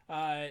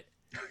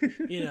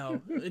 You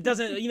know, it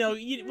doesn't. You know,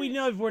 we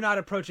know if we're not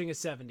approaching a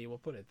 70, we'll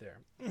put it there.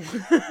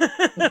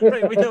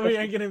 Right, we know we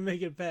aren't gonna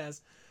make it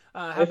past.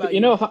 How about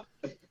you? Know,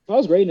 if I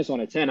was rating this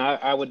on a 10,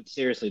 I would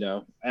seriously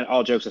though, and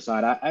all jokes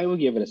aside, I would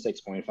give it a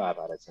 6.5 out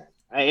of 10.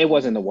 It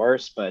wasn't the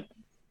worst, but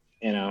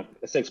you know,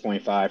 a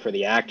 6.5 for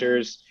the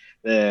actors,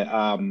 the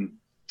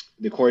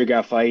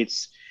choreographed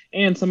fights,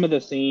 and some of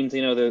the scenes,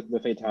 you know, the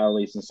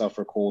fatalities and stuff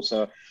were cool.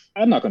 So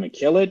I'm not going to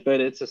kill it,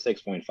 but it's a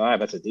 6.5.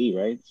 That's a D,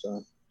 right?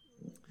 So,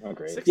 oh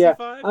great.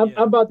 65? I'm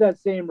about that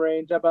same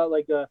range. About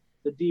like the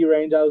D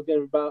range. I was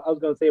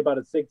gonna say about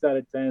a 6 out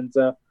of 10.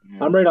 So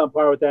I'm right on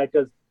par with that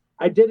because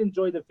I did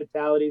enjoy the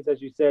fatalities,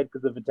 as you said,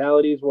 because the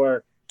fatalities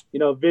were, you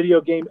know,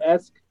 video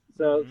game-esque,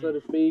 so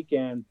to speak,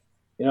 and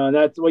you know, and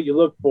that's what you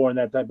look for in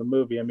that type of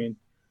movie. I mean,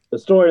 the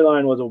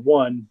storyline was a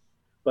 1,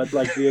 but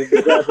like the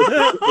graphics,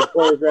 the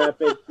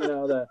choreographic, you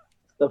know,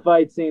 the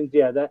fight scenes,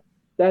 yeah,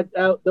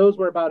 those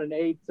were about an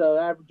 8, so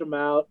average them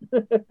out.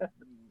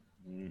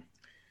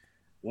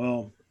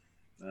 Well,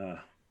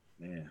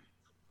 man.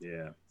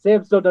 Yeah,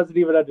 Sam still doesn't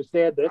even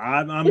understand it.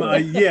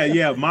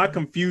 Yeah. My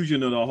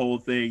confusion of the whole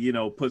thing, you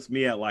know, puts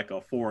me at like a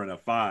 4 and a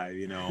 5.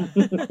 You know,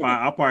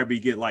 I'll probably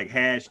get like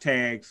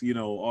hashtags, you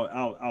know,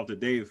 out the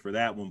days for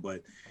that one.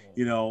 But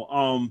you know,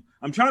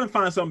 I'm trying to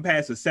find something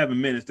past the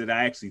 7 minutes that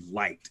I actually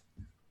liked,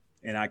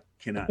 and I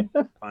cannot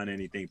find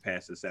anything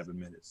past the 7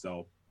 minutes.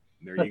 So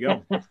there you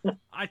go.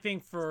 I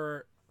think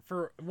for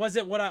was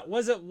it what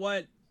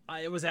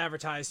it was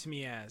advertised to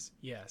me as.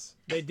 Yes,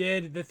 they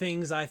did the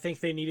things I think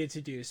they needed to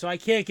do. So I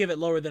can't give it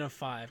lower than a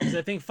 5 because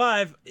I think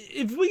 5.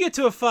 If we get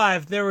to a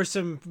 5, there were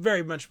some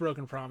very much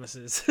broken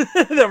promises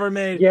that were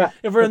made. Yeah.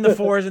 If we're in the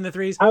 4s and the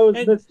 3s, I was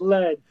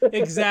misled.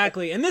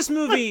 Exactly. And this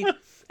movie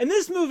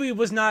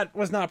was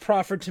not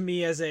proffered to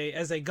me as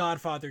a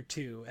Godfather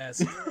 2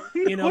 as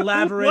you know,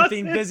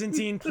 labyrinthine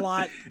Byzantine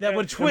plot that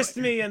would twist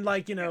me and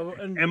like, you know.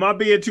 Am I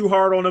being too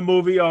hard on the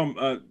movie?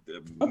 I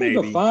think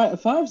a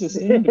 5's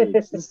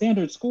the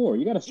standard score.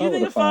 You got to start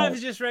with a 5. 5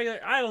 is just regular.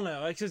 I don't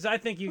know, because I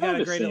think you got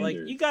to grade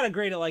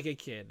it like a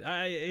kid.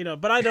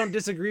 But I don't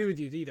disagree with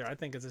you either. I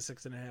think it's a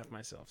 6.5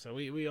 myself. So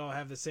we all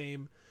have the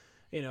same,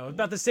 you know,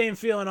 about the same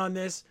feeling on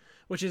this,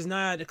 which is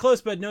not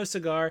close but no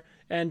cigar,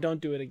 and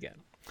don't do it again.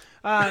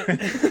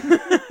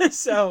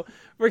 So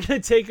we're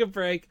gonna take a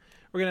break.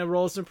 We're gonna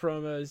roll some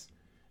promos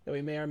that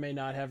we may or may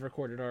not have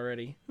recorded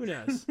already. Who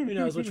knows? Who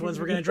knows which ones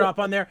we're gonna drop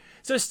on there?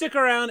 So stick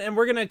around, and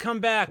we're gonna come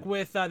back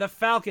with the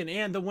Falcon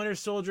and the Winter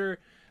Soldier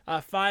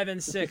 5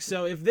 and 6.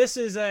 So if this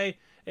is a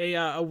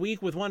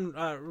week with one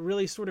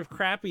really sort of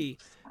crappy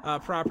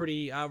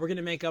property, we're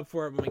gonna make up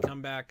for it when we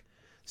come back.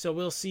 So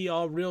we'll see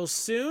y'all real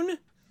soon.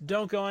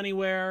 Don't go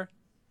anywhere.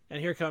 And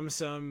here comes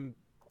some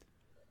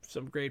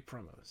great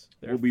promos.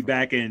 We'll be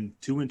back in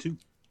 2 and 2.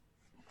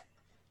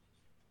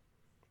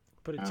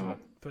 Put it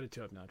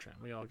two up now, Trent.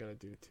 We all gotta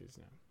do 2s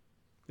now.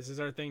 This is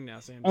our thing now,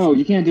 Sam. Oh,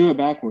 you can't do it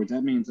backwards.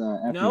 That means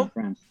no.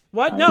 Friends.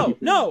 What?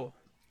 No.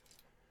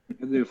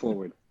 Let's do it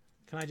forward.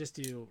 Can I just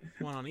do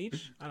one on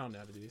each? I don't know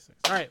how to do these things.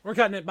 All right, we're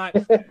cutting it. Bye.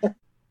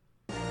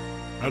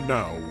 And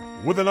now,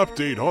 with an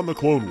update on the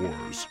Clone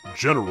Wars,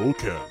 General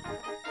Ken.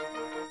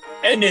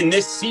 And in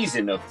this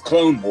season of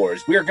Clone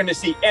Wars, we are going to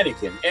see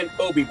Anakin and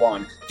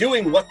Obi-Wan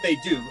doing what they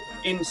do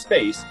in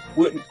space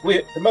with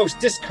the most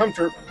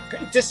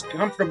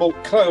discomfortable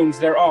clones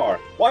there are.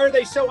 Why are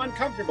they so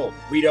uncomfortable?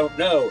 We don't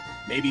know.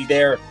 Maybe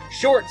their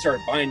shorts are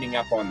binding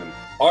up on them.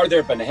 Are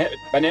there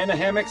banana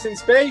hammocks in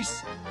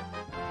space?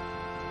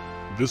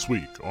 this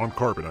week on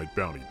Carbonite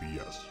Bounty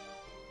BS.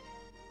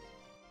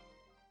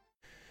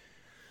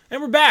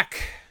 And we're back.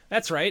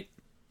 That's right.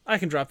 I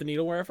can drop the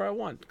needle wherever I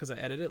want because I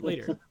edit it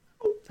later.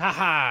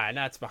 Haha,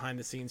 that's behind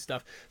the scenes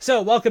stuff.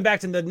 So, welcome back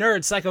to the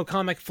Nerd Psycho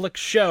Comic Flick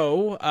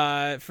Show.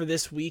 For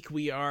this week,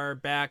 we are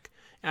back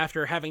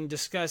after having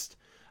discussed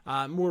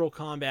Mortal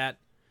Kombat.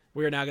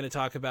 We are now going to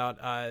talk about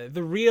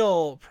the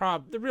real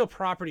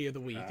property of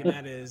the week, and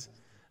that is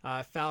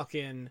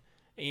Falcon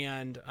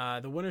and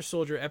the Winter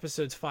Soldier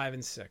episodes 5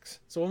 and 6.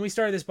 So when we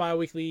started this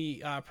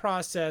bi-weekly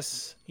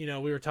process, we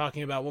were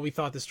talking about what we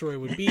thought the story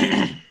would be.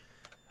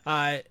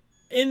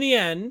 In the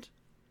end,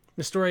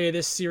 the story of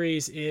this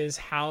series is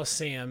how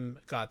Sam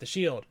got the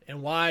shield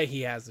and why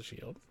he has the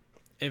shield.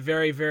 A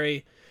very,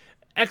 very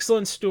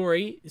excellent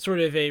story, sort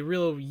of a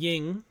real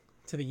yin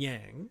to the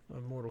yang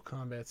of Mortal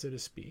Kombat, so to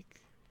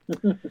speak.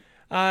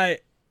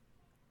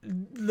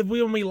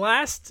 When we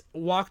last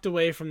walked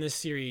away from this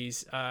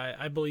series,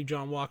 I believe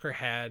John Walker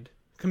had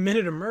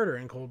committed a murder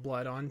in cold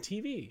blood on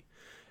TV.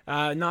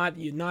 Not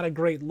a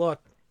great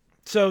look.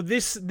 So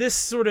this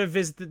sort of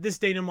is this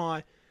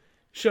denouement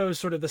shows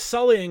sort of the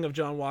sullying of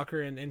John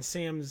Walker and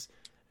Sam's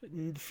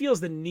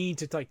feels the need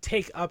to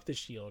take up the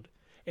shield,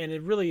 and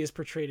it really is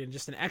portrayed in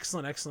just an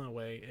excellent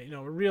way.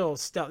 A real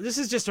this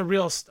is just a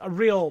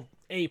real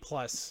A+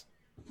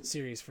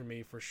 series for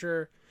me for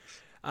sure.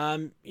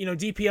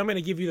 DP, I'm going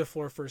to give you the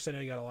floor first. I know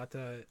you got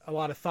a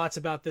lot of thoughts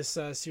about this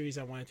series.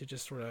 I wanted to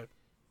just sort of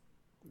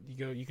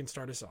you can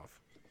start us off.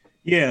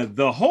 Yeah,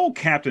 the whole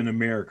Captain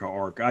America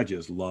arc I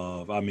just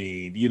love. I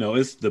mean,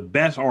 it's the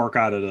best arc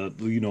out of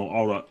the,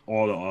 all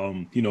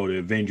the the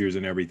Avengers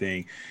and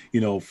everything,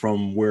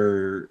 from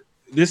where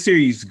this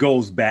series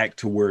goes back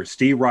to where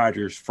Steve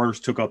Rogers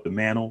first took up the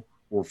mantle,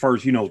 or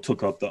first,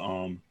 took up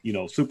the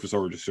super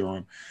soldier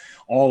serum,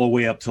 all the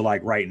way up to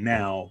right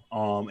now.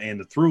 And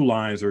the through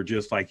lines are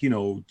just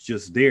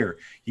just there.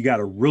 You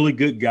got a really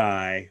good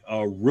guy,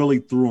 a really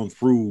through and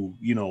through,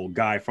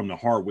 guy from the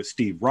heart with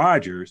Steve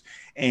Rogers,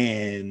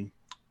 and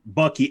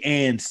Bucky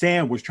and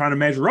Sam was trying to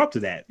measure up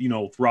to that,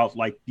 throughout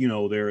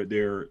their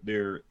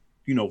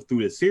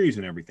through this series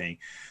and everything.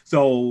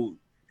 So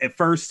at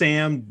first,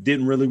 Sam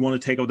didn't really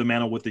want to take up the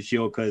mantle with the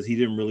shield because he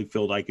didn't really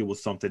feel like it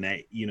was something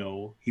that,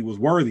 he was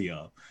worthy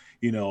of,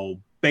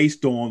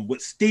 based on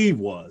what Steve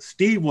was.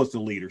 Steve was the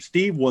leader.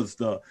 Steve was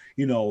the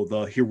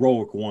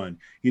heroic one.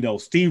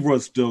 Steve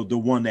was the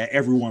one that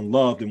everyone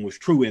loved and was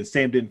true. And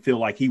Sam didn't feel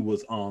like he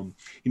was,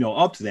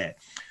 up to that.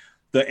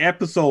 The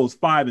episodes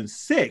 5 and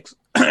 6,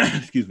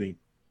 excuse me,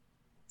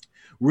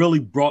 really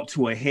brought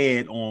to a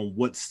head on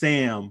what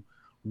Sam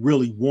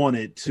really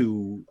wanted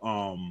to,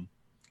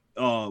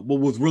 what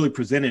was really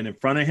presented in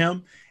front of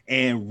him,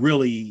 and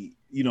really,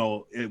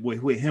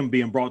 with him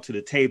being brought to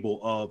the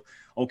table of,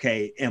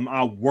 okay, am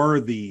I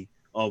worthy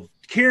of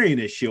carrying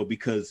this shield?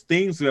 Because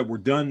things that were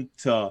done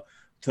to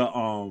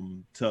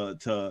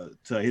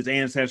his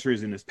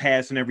ancestors in his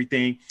past and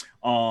everything,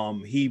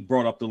 he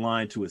brought up the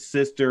line to his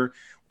sister.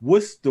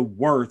 What's the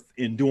worth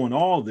in doing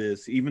all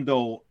this, even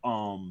though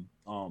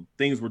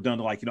things were done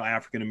to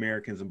African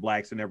Americans and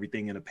blacks and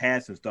everything in the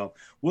past and stuff?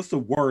 What's the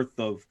worth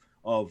of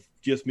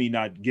just me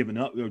not giving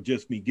up, or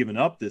just me giving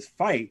up this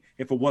fight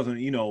if it wasn't,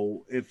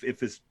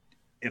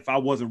 if I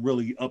wasn't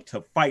really up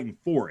to fighting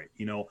for it?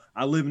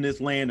 I live in this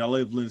land, I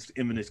live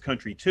in this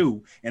country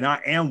too, and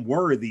I am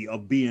worthy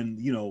of being,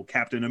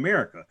 Captain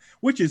America.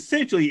 Which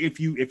essentially, if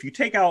you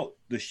take out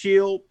the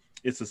shield,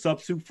 it's a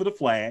substitute for the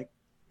flag.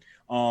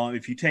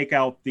 If you take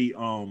out the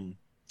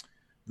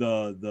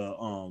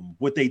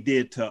what they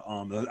did to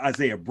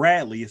Isaiah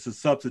Bradley, it's a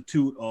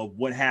substitute of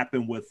what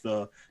happened with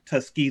the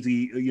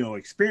Tuskegee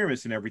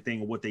experiments and everything,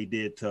 and what they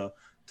did to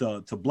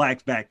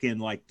blacks back in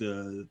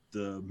the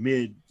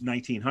mid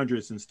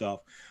 1900s and stuff.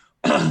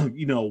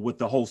 With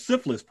the whole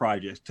syphilis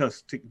project,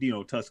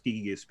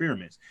 Tuskegee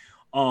experiments,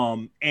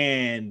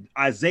 and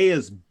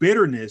Isaiah's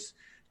bitterness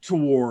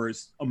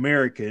towards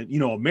America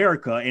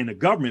and the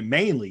government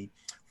mainly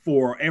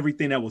for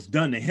everything that was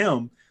done to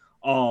him.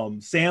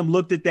 Sam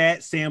looked at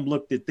that. Sam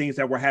looked at things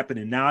that were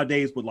happening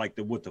nowadays with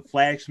what the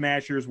Flag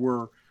Smashers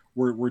were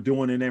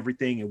doing and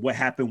everything, and what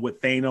happened with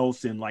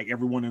Thanos and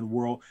everyone in the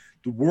world.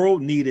 The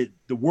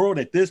world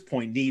at this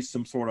point needs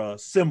some sort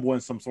of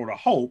semblance, some sort of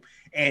hope,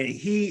 and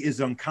he is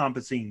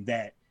encompassing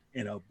that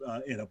in a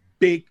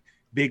big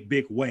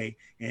way.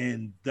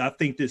 And I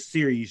think this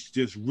series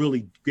just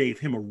really gave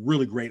him a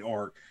really great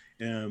arc,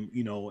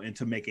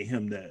 into making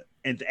him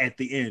at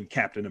the end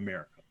Captain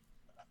America.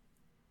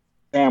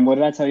 Sam, what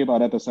did I tell you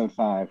about episode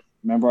 5?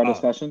 Remember our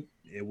discussion?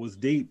 It was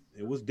deep.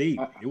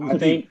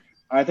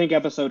 I think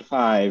episode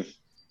 5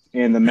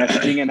 and the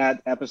messaging in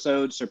that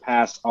episode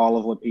surpassed all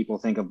of what people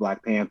think of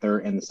Black Panther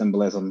and the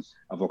symbolism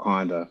of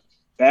Wakanda.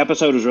 The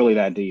episode was really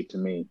that deep to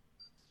me.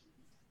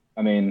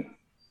 I mean,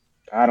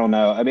 I don't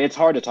know. I mean, it's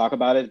hard to talk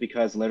about it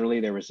because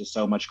literally there was just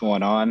so much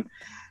going on,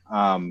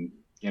 on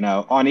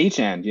each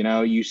end.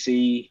 You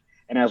see,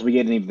 and as we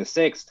get into the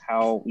 6th,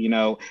 how,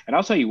 and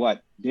I'll tell you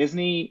what,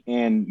 Disney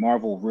and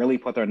Marvel really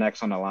put their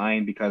necks on the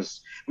line,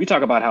 because we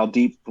talk about how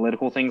deep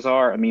political things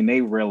are. I mean, they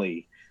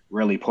really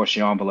really push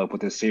the envelope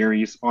with this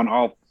series on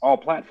all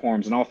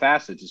platforms and all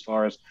facets, as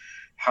far as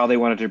how they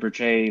wanted to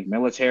portray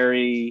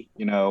military,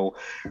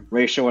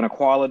 racial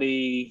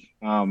inequality,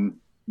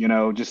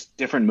 just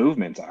different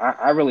movements.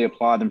 I really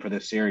applaud them for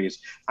this series.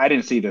 I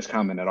didn't see this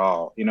coming at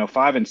all.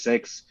 5 and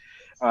 6.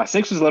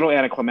 6 was a little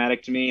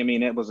anticlimactic to me. I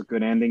mean, it was a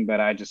good ending, but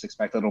I just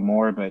expected a little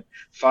more. But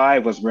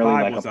 5 was really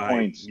like a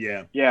point.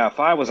 Yeah.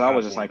 5 was, I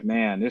was just like,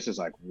 man, this is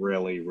like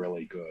really,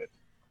 really good.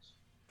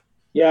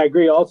 Yeah, I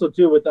agree. Also,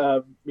 too, with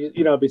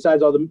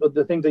besides all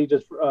the things that you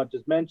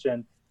just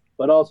mentioned,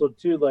 but also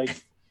too,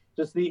 like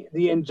just the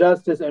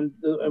injustice and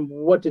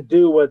what to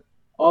do with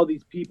all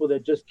these people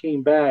that just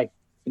came back,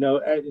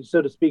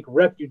 so to speak,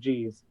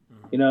 refugees.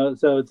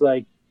 So it's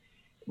like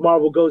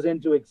Marvel goes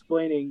into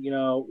explaining,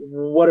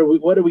 what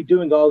are we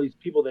doing to all these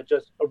people that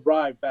just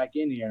arrived back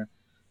in here.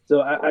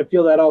 So I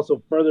feel that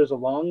also furthers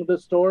along the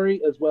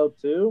story as well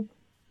too.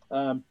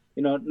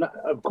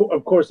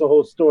 Of course, the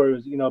whole story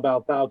was,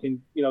 about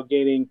Falcon,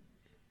 gaining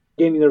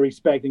the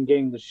respect and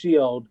gaining the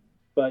shield.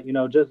 But,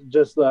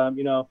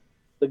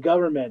 the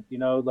government,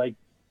 like,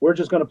 we're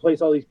just going to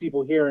place all these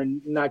people here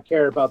and not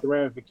care about the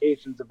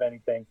ramifications of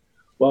anything.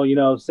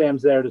 Well,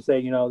 Sam's there to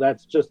say,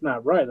 that's just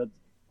not right.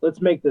 Let's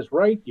make this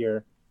right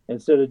here,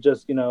 instead of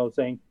just,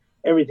 saying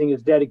everything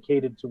is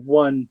dedicated to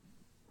one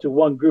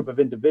group of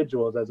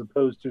individuals as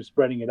opposed to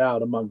spreading it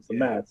out amongst the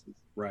masses.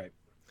 Right.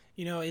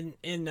 In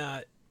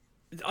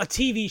a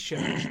TV show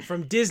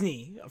from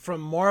Disney, from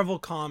Marvel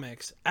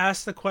Comics,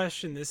 asked the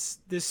question this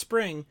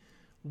spring,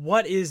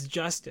 what is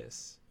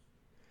justice?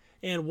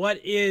 And what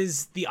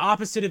is the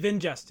opposite of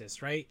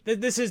injustice, right?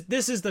 This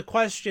is the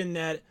question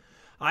that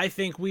I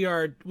think we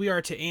are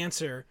to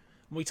answer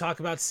when we talk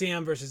about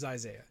Sam versus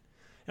Isaiah.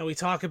 And we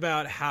talk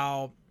about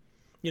how,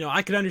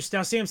 I could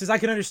understand. Sam says, I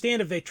could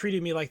understand if they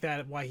treated me like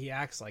that, why he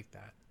acts like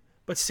that.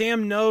 But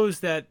Sam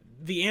knows that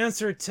the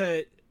answer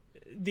to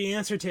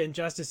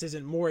injustice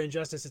isn't more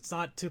injustice. It's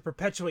not to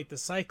perpetuate the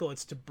cycle.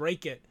 It's to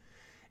break it.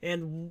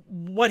 And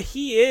what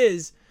he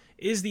is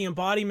the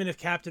embodiment of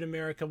Captain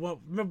America.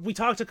 We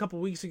talked a couple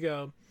weeks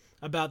ago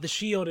about the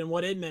shield and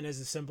what it meant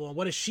as a symbol and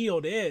what a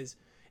shield is.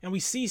 And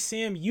we see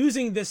Sam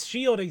using this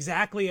shield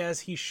exactly as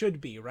he should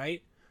be,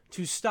 right?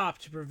 To stop,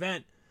 to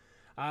prevent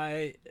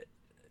a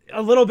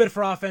little bit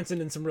for offense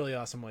and in some really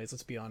awesome ways.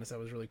 Let's be honest. That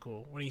was really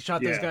cool. When he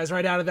shot those guys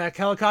right out of that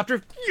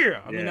helicopter.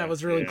 I mean, that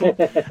was really cool.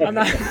 I'm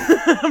not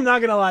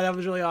going to lie. That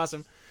was really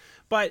awesome.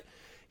 But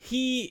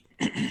the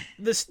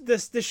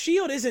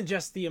shield isn't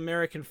just the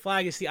American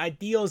flag. It's the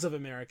ideals of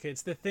America.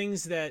 It's the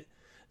things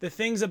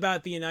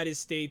about the United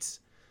States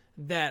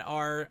that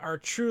are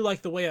true,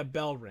 like the way a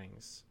bell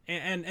rings.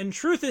 And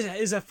truth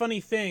is a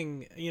funny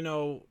thing.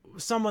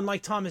 Someone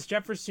like Thomas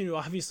Jefferson, who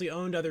obviously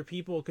owned other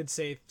people, could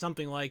say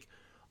something like,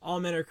 all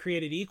men are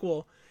created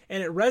equal.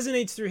 And it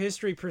resonates through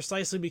history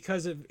precisely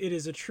because it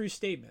is a true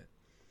statement.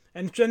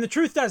 And the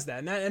truth does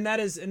that. And that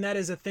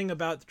is a thing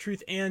about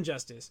truth and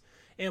justice.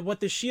 And what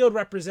the shield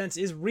represents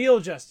is real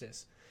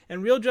justice.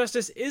 And real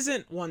justice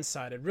isn't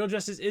one-sided. Real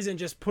justice isn't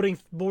just putting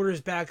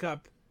borders back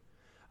up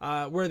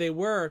where they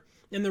were.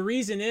 And the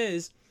reason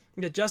is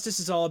that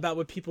justice is all about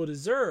what people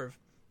deserve.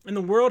 And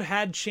the world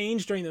had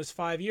changed during those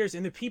 5 years.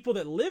 And the people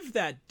that lived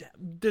that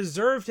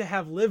deserve to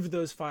have lived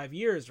those 5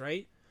 years,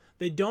 right?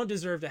 They don't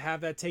deserve to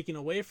have that taken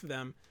away from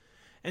them.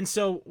 And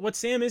so what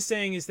Sam is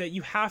saying is that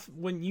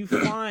when you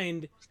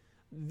find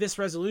this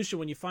resolution,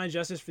 when you find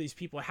justice for these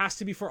people, it has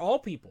to be for all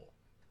people.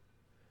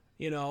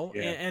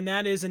 And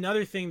that is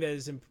another thing that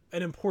is an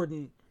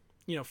important,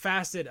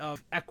 facet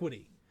of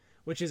equity,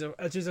 which is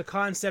a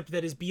concept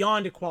that is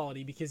beyond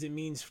equality because it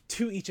means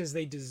to each as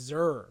they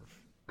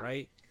deserve,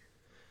 right?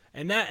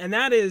 And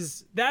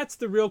that's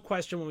the real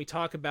question when we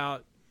talk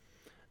about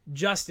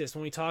justice,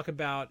 when we talk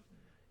about,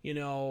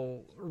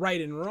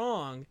 right and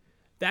wrong.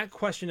 That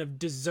question of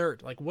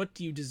desert, like what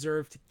do you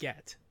deserve to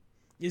get,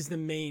 is the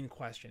main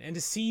question. And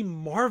to see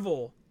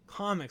Marvel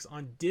Comics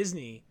on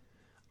Disney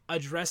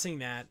addressing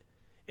that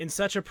in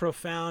such a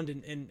profound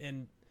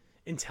and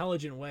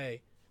intelligent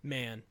way,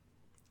 man.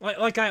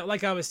 Like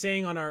I was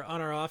saying on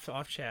our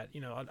off chat,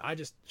 I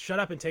just shut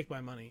up and take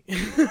my money.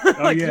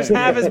 Just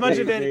have as much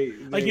of it.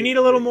 You need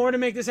a little more to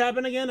make this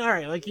happen again. All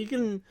right, you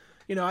can,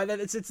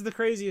 it's the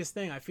craziest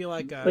thing. I feel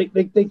like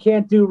they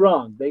can't do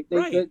wrong. They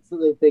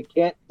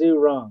can't do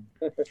wrong.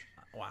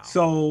 Wow.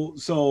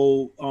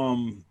 So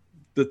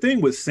the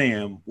thing with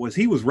Sam was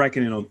he was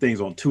reckoning on things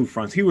on two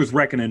fronts. He was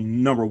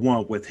reckoning, number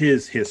one, with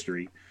his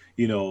history.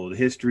 The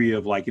history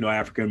of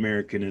African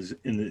American is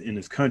in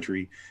this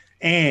country,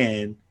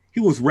 and he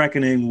was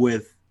reckoning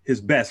with his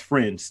best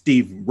friend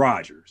Steve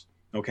Rogers.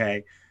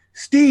 Okay,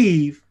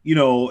 Steve,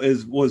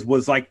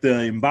 was like the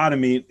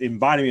embodiment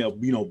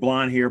of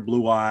blonde hair,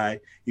 blue eye.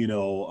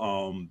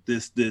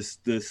 This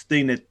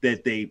thing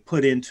that they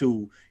put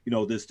into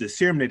this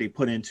serum that they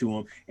put into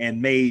him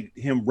and made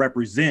him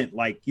represent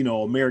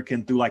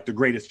American through the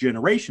greatest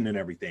generation and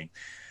everything.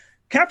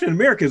 Captain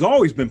America has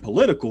always been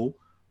political.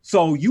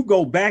 So you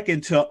go back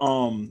into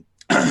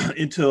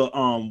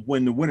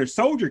when the Winter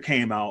Soldier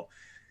came out,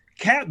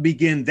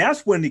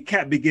 that's when the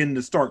Cap began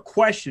to start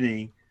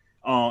questioning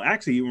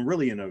actually even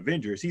really in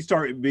Avengers, he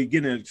started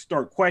beginning to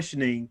start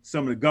questioning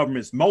some of the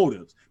government's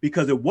motives,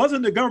 because it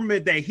wasn't the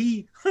government that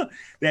he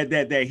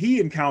that he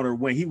encountered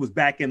when he was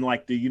back in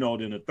like the in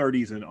the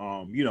 30s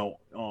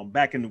and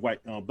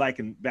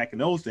back in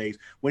those days.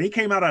 When he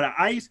came out of the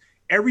ice,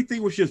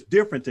 everything was just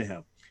different to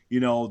him.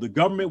 The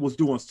government was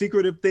doing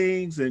secretive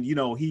things, and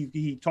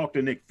he talked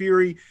to Nick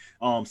Fury,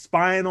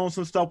 spying on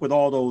some stuff with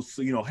all those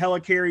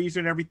helicarriers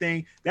and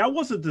everything. That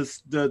wasn't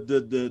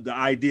the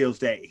ideals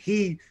that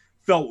he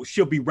felt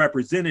should be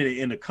represented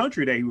in the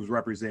country that he was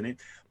representing,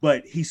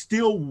 but he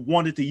still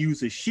wanted to use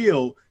his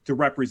shield to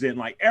represent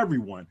like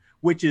everyone,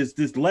 which is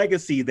this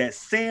legacy that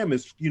Sam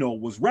is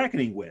was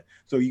reckoning with.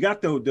 So you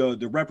got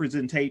the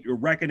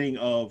reckoning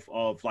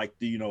of like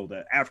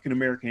the African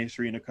American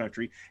history in the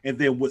country, and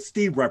then what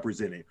Steve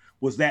represented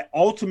was that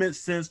ultimate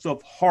sense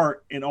of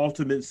heart and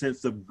ultimate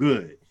sense of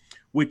good,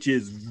 which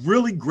is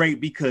really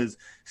great, because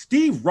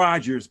Steve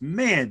Rogers,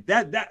 man,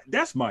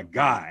 that's my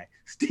guy.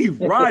 Steve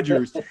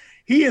Rogers,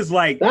 he is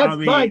like,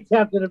 my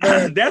Captain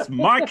America. That's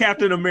my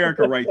Captain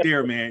America right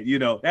there, man.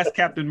 That's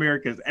Captain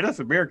America's, and that's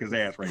America's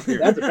ass right there.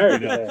 That's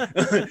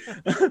America's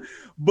ass.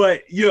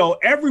 But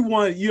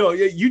everyone, he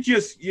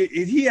has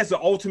the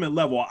ultimate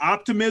level of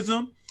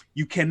optimism.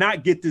 You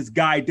cannot get this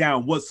guy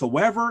down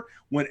whatsoever.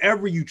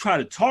 Whenever you try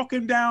to talk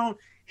him down,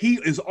 he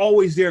is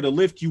always there to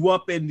lift you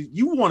up, and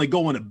you want to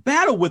go into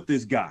battle with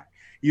this guy.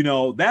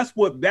 That's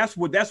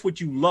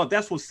what you love.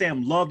 That's what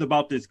Sam loved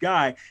about this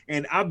guy,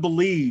 and I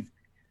believe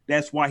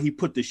that's why he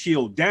put the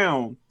shield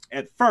down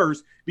at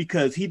first,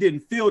 because he didn't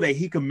feel that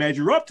he could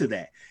measure up to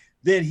that.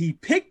 Then he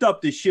picked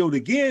up the shield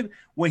again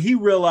when he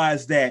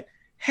realized that,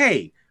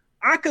 hey,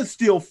 I could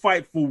still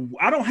fight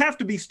I don't have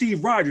to be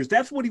Steve Rogers.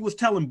 That's what he was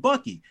telling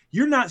Bucky.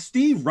 You're not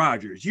Steve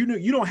Rogers. You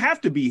don't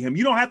have to be him.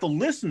 You don't have to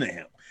listen to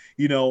him.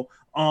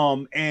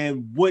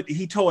 And what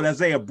he told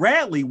Isaiah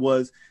Bradley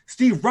was,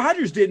 Steve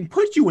Rogers didn't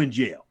put you in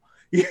jail.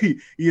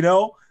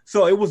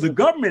 So it was the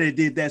government that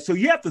did that. So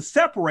you have to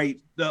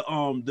separate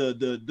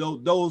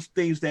those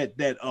things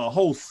that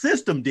whole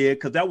system did,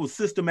 because that was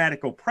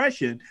systematic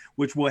oppression,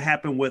 which will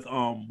happen with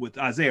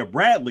Isaiah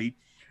Bradley,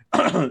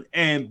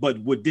 but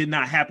what did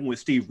not happen with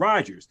Steve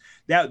Rogers.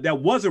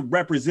 That wasn't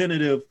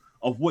representative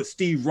of what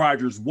Steve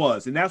Rogers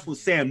was, and that's what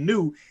Sam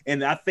knew.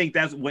 And I think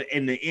that's what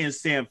in the end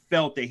Sam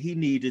felt that he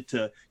needed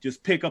to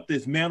just pick up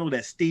this mantle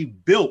that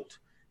Steve built.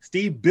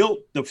 Steve built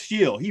the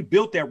shield. He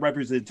built that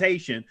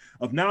representation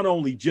of not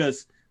only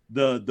just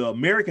the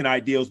American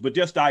ideals, but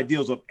just the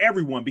ideals of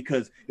everyone,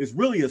 because it's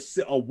really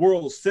a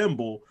world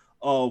symbol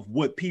of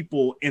what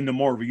people in the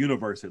Marvel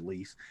universe, at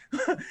least,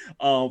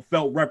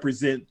 felt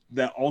represent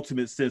that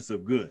ultimate sense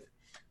of good.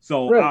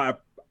 So, right.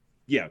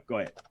 Go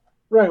ahead.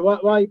 Right.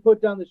 While he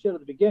put down the shield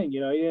at the beginning, he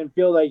didn't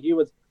feel like he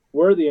was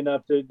worthy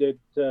enough to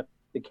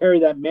carry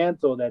that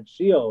mantle, that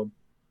shield.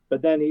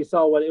 But then he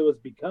saw what it was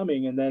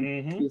becoming, and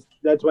then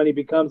that's when he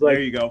becomes like,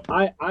 there you go.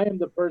 I am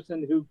the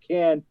person who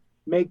can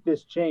make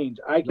this change.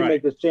 I can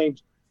make this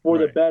change for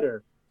the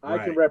better. I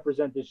can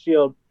represent the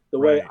shield the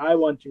way I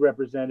want to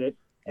represent it,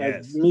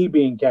 as me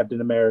being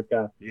Captain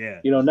America. Yeah.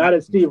 Not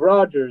as Steve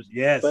Rogers,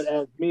 yes, but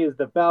as me as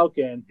the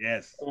Falcon.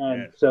 Yes.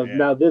 And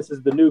now this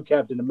is the new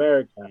Captain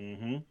America.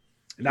 Mm-hmm.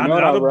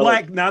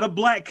 Not a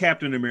black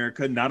Captain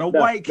America, not a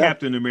white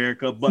Captain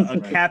America, but a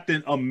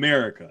Captain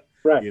America.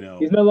 Right.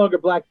 He's no longer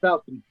Black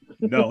Falcon.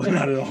 No,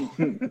 not at all.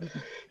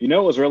 It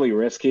was really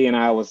risky, and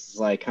I was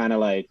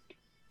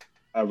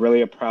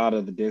really proud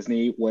of the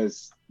Disney,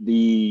 was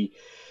the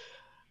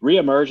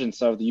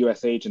reemergence of the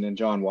U.S. agent in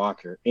John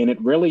Walker. And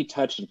it really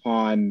touched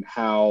upon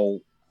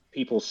how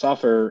people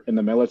suffer in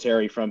the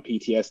military from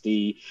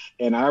PTSD.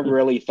 And I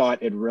really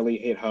thought it really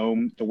hit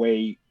home the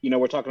way,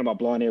 we're talking about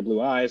blonde hair,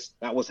 blue eyes.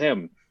 That was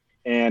him.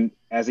 And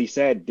as he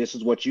said, this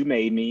is what you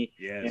made me.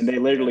 Yes. And they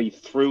literally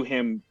threw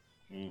him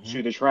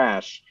to the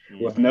trash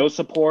with no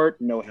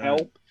support, no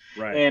help.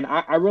 Right. And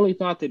I really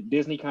thought that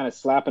Disney kind of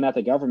slapping at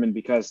the government,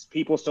 because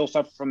people still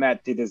suffer from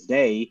that to this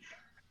day.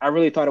 I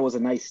really thought it was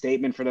a nice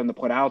statement for them to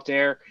put out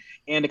there,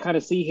 and to kind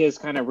of see his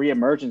kind of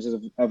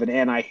reemergence of an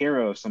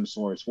anti-hero of some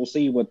sorts. We'll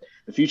see what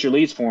the future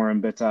leads for him.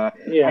 But I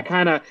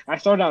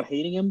started out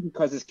hating him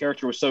because his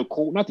character was so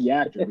cool. Not the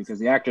actor, because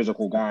the actor's a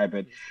cool guy,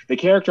 but the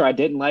character I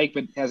didn't like.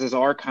 But as his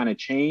arc kind of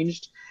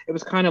changed, it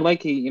was kind of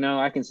like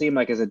I can see him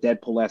like as a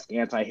Deadpool-esque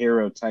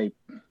anti-hero type,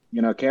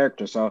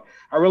 character. So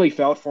I really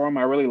felt for him.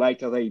 I really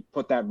liked how they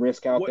put that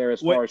risk out there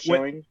as far as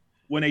showing.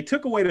 When they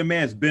took away the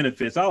man's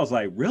benefits, I was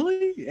like,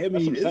 really? I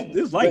mean,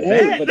 it's like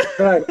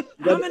that.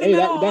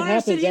 That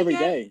happens every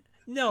day.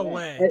 No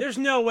way. There's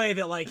no way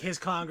that his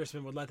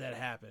congressman would let that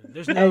happen.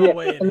 There's no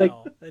way in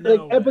hell.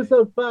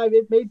 Episode 5,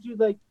 it made you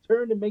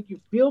turn and make you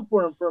feel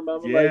for him for a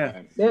moment.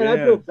 I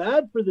feel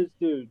bad for this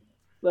dude.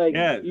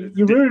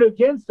 You rooted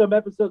against him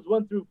episodes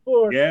 1 through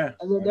 4. Yeah.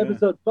 And then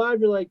episode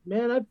 5, you're like,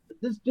 man, I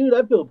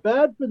feel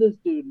bad for this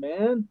dude,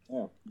 man.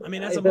 Yeah. I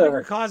mean, that's a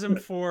microcosm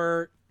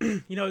for,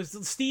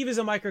 Steve is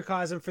a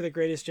microcosm for the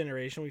greatest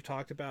generation. We've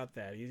talked about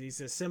that. He's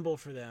a symbol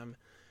for them.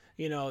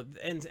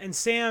 and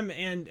Sam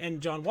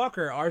and John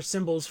Walker are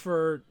symbols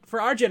for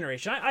our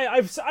generation.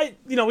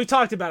 We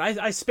talked about it.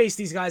 I spaced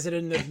these guys at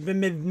in the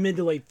mid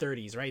to late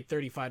 30s, right?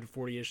 35 to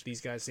 40ish.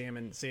 These guys, Sam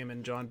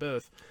and John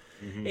both.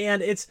 Mm-hmm.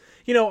 And it's,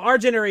 our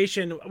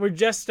generation, we're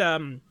just,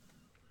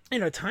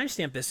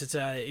 timestamp this. It's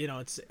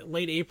it's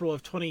late April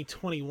of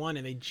 2021,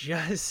 and they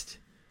just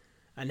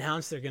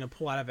announced they're going to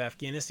pull out of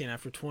Afghanistan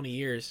after 20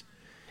 years.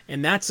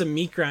 And that's a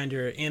meat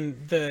grinder.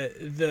 And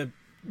the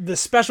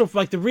special,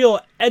 like the real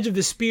edge of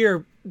the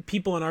spear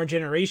people in our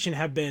generation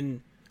have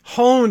been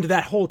honed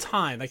that whole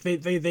time. Like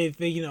they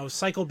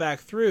cycle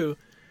back through.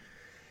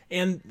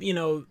 And,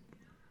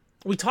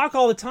 we talk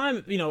all the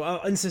time, in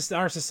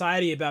our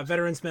society about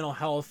veterans' mental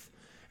health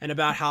and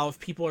about how if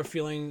people are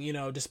feeling,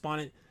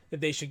 despondent,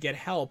 that they should get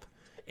help.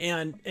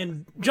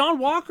 And John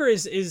Walker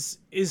is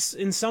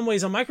in some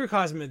ways a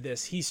microcosm of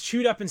this. He's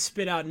chewed up and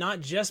spit out not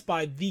just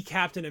by the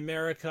Captain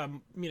America,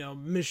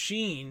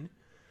 machine,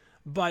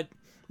 but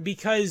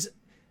because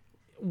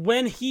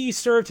when he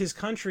served his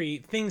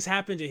country, things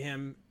happened to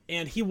him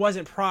and he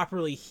wasn't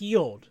properly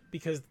healed,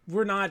 because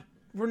we're not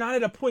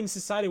at a point in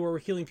society where we're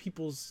healing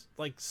people's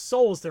like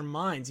souls, their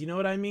minds. You know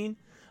what I mean?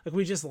 Like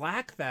we just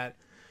lack that.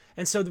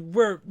 And so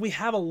we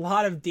have a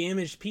lot of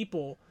damaged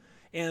people.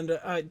 And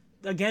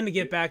again, to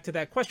get back to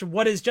that question,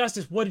 what is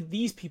justice? What do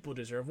these people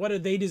deserve? What do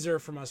they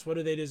deserve from us? What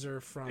do they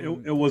deserve from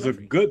it was a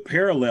good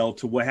parallel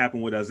to what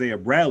happened with Isaiah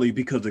Bradley,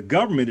 because the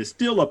government is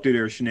still up to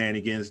their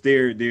shenanigans.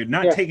 They're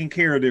not taking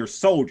care of their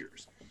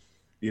soldiers,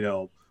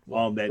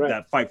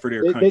 that fight for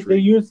their country.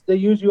 They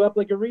use you up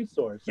like a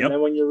resource. Yep. And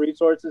then when your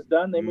resource is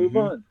done, they move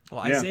on.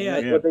 Well, Isaiah,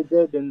 that's what they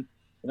did, and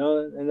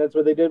that's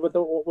what they did with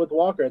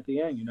Walker at the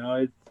end.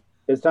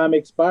 His time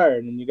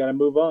expired, and you got to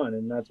move on,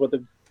 and that's what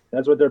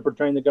they're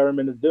portraying the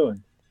government is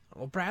doing.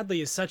 Well,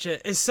 Bradley is such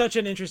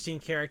an interesting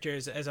character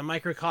as a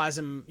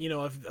microcosm,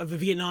 of the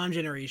Vietnam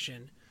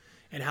generation,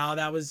 and how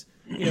that was,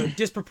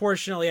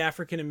 disproportionately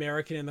African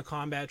American in the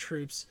combat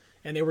troops,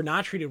 and they were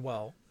not treated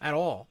well at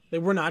all. They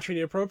were not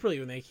treated appropriately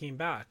when they came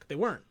back. They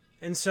weren't.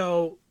 And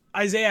so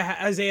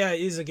Isaiah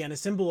is again a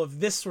symbol of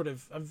this sort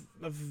of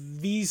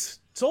these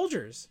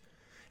soldiers,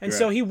 and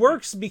so he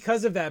works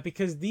because of that,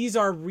 because these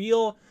are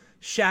real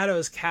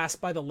shadows cast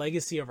by the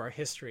legacy of our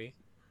history.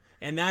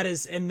 And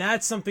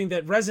that's something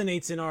that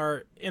resonates in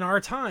our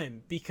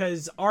time,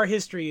 because our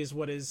history is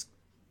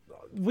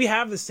we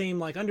have the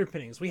same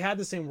underpinnings. We had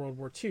the same World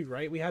War II,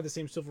 right? We had the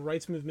same civil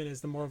rights movement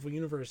as the Marvel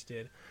Universe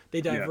did.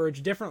 They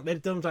diverge differently. They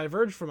don't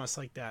diverge from us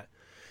like that.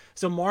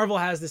 So Marvel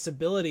has this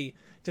ability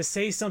to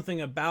say something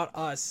about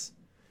us,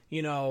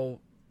 and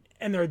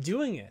they're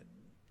doing it.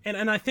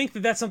 And I think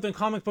that's something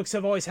comic books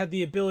have always had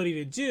the ability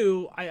to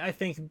do. I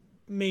think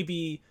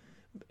maybe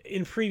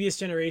in previous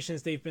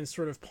generations they've been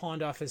sort of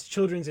pawned off as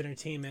children's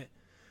entertainment,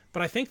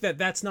 but I think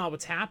that's not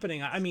what's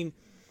happening. I mean,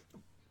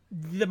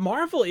 the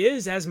Marvel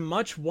is as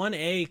much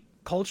 1A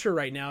culture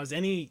right now as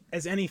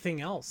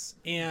anything else,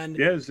 and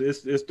yes,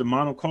 it's the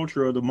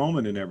monoculture of the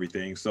moment and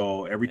everything.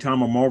 So every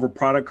time a Marvel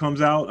product comes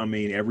out, I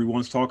mean,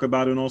 everyone's talking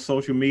about it on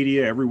social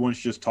media. Everyone's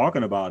just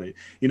talking about it.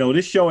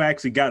 This show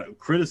actually got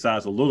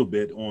criticized a little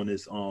bit on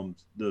this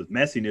the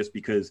messiness,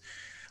 because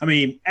I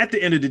mean, at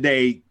the end of the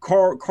day,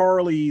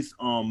 Carly's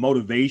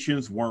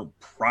motivations weren't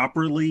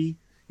properly,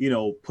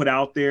 put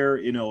out there,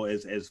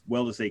 as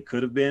well as they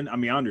could have been. I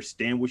mean, I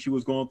understand what she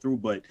was going through,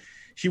 but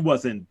she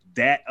wasn't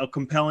that a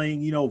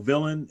compelling,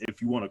 villain,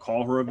 if you want to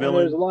call her a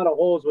villain. And there's a lot of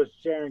holes with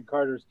Sharon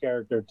Carter's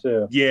character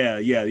too. Yeah,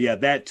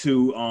 that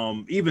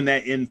too. Even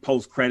that in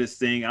post credits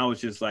thing, I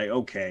was just like,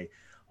 okay,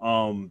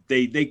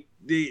 they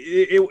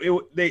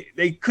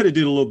could have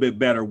did a little bit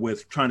better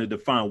with trying to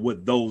define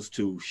what those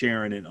two,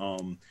 Sharon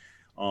and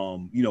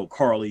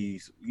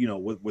Carly's,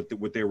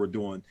 what they were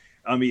doing.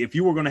 I mean, if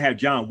you were going to have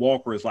John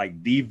Walker as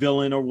like the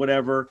villain or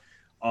whatever,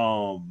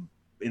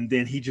 and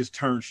then he just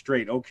turned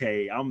straight,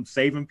 okay, I'm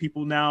saving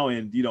people now,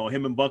 and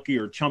him and Bucky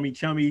are chummy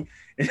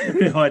at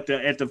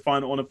the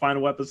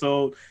final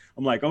episode.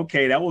 I'm like,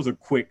 okay, that was a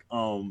quick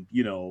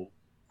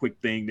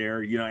thing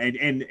there,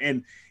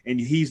 and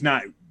he's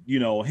not,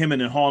 him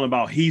and Holland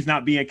about he's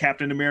not being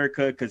Captain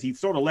America, because he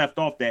sort of left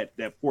off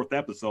that fourth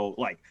episode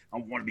like, I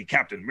want to be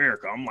Captain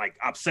America. I'm like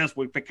obsessed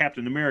with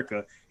Captain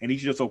America, and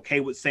he's just okay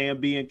with Sam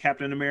being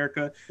Captain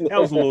America. That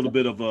was a little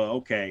bit of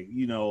okay,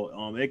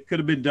 it could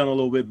have been done a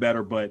little bit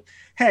better, but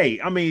hey,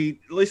 I mean,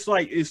 it's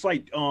like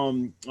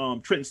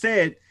Trenton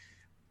said,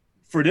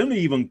 for them to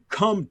even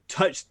come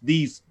touch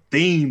these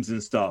themes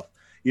and stuff,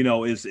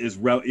 is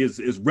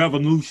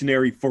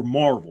revolutionary for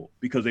Marvel,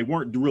 because they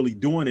weren't really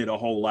doing it a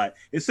whole lot,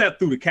 except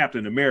through the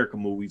Captain America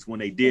movies, when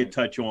they did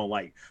touch on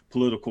like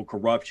political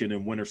corruption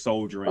and Winter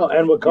Soldier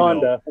and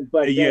Wakanda.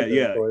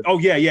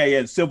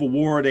 And Civil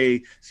War.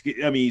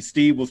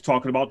 Steve was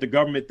talking about the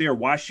government there.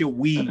 Why should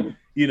we,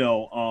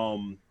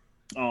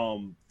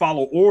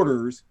 follow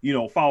orders,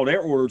 follow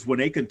their orders when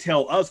they can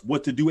tell us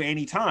what to do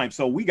anytime?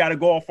 So we got to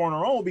go off on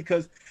our own,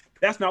 because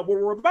that's not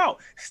what we're about.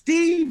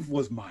 Steve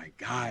was my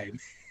guy.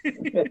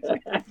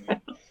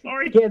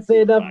 Sorry, can't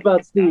say enough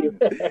about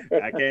Steve.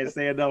 I can't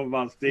say enough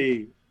about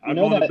Steve. I'm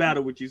going to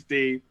battle with you,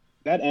 Steve.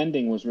 that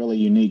ending was really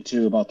unique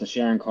too about the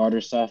Sharon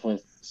Carter stuff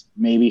with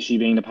maybe she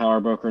being the power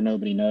broker,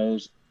 nobody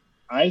knows.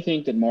 I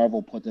think that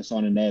Marvel put this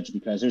on an edge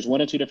because there's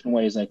one or two different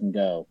ways they can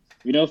go.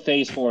 We know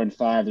Phase 4 and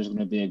 5, there's going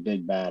to be a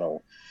big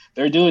battle.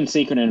 They're doing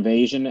Secret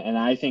Invasion, and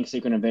I think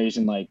Secret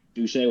Invasion, like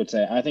Duche would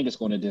say, I think it's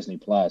going to Disney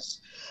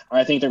Plus.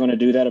 I think they're going to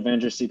do that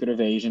Avengers Secret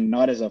Invasion,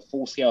 not as a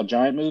full-scale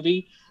giant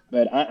movie,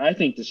 but I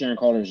think the Sharon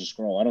Carter is a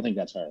Skrull. I don't think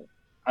that's her.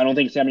 I don't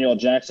think Samuel L.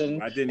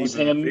 Jackson I didn't was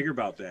even him. figure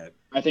about that.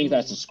 I think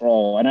that's a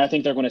Skrull, and I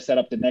think they're going to set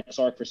up the next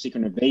arc for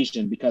Secret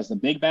Invasion because the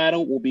big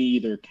battle will be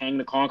either Kang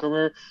the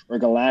Conqueror or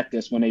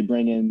Galactus when they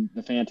bring in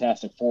the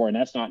Fantastic Four, and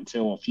that's not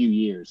until a few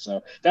years.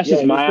 So that's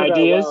just my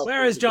ideas.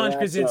 Where has John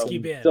Krasinski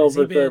been?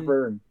 Silver Has he been?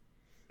 Surfer.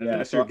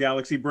 That's your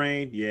galaxy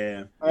brain?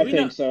 Yeah. I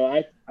think so.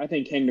 I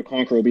think King the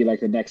Conqueror will be like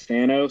the next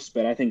Thanos,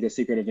 but I think the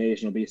Secret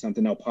Invasion will be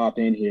something they'll pop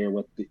in here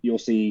with. You'll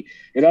see.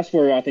 And that's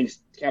where I think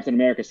Captain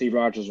America, Steve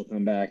Rogers, will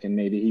come back, and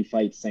maybe he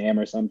fights Sam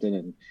or something.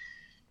 And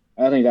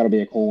I think that'll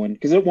be a cool one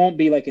because it won't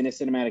be like in a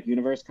cinematic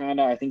universe kind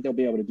of. I think they'll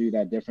be able to do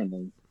that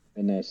differently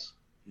than this.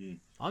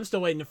 I'm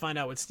still waiting to find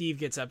out what Steve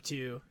gets up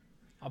to.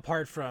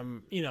 Apart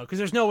from, because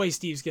there's no way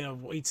Steve's going to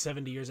wait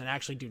 70 years and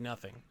actually do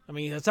nothing. I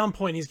mean, at some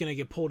point he's going to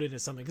get pulled into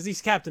something because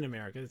he's Captain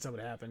America. That's what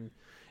would happen.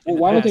 Well,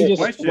 why don't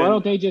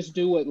they just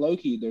do what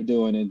Loki they're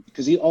doing? And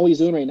because all he's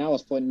doing right now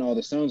is putting all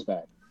the stones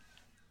back.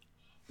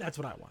 That's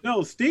what I want.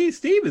 No, Steve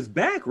is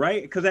back,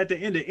 right? Because at the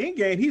end of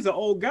Endgame, he's an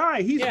old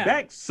guy. He's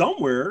back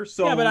somewhere.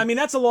 So yeah, but I mean,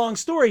 that's a long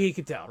story he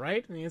could tell,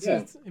 right? I mean,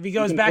 if he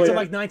goes back to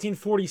like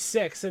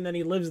 1946 and then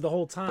he lives the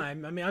whole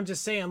time. I mean, I'm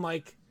just saying,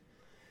 like,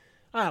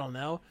 I don't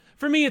know.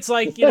 For me, it's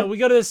like, we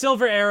go to the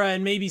Silver Era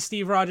and maybe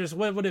Steve Rogers,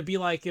 what would it be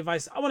like if I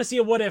want to see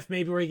a what if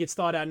maybe where he gets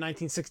thought out in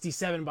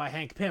 1967 by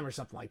Hank Pym or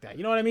something like that.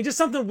 You know what I mean? Just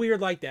something weird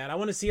like that. I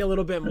want to see a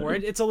little bit more.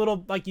 It's a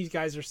little, like you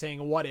guys are saying,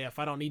 a what if.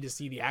 I don't need to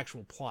see the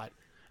actual plot.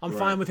 I'm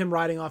fine with him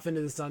riding off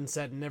into the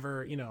sunset and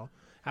never,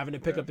 having to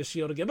pick up the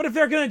shield again. But if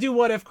they're going to do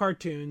what if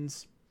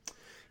cartoons,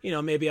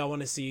 maybe I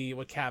want to see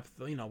what Cap,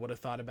 would have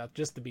thought about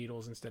just the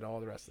Beatles instead of all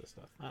the rest of the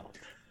stuff. I don't know.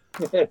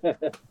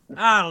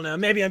 I don't know.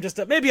 Maybe I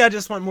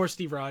just want more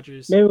Steve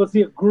Rogers. Maybe we'll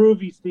see a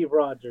groovy Steve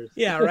Rogers.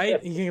 Yeah,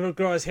 right. He can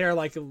grow his hair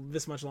like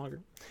this much longer.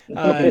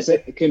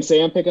 Can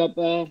Sam pick up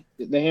the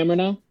hammer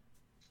now?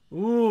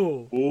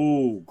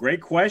 Ooh,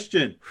 great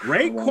question.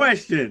 Great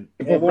question.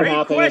 Yeah, Thor. When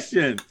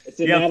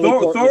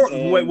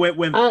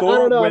I Thor.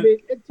 don't know. I mean,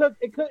 it took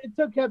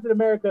Captain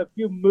America a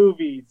few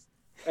movies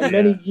and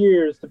many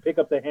years to pick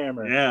up the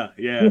hammer. Yeah.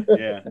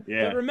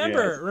 But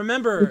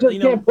remember, you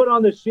just can't put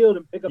on the shield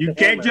and pick up. You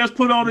can't just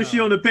put on the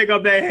shield and pick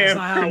up that hammer. That's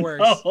not how it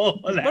works.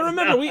 But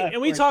remember,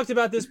 we talked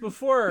about this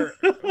before.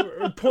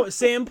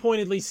 Sam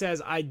pointedly says,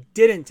 "I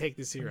didn't take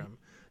the serum."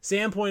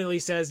 Sam pointedly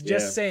says,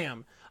 "Just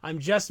Sam. I'm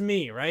just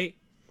me, right?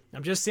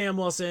 I'm just Sam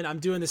Wilson. I'm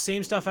doing the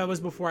same stuff I was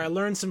before. I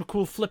learned some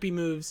cool flippy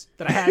moves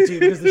that I had to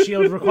because the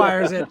shield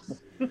requires it.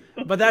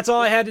 But that's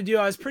all I had to do.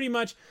 I was pretty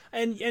much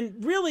and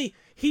really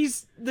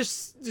he's the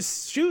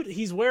suit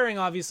he's wearing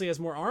obviously has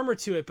more armor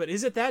to it, but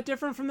is it that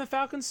different from the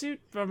Falcon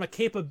suit from a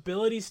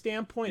capability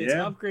standpoint? It's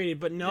upgraded,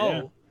 but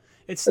no.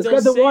 It's still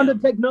got the Sam. Wanda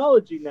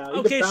technology now.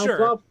 You okay, can bounce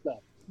sure. off stuff.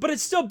 But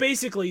it's still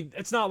basically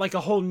it's not like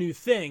a whole new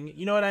thing.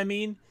 You know what I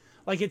mean?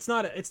 Like it's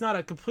not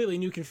a completely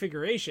new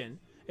configuration.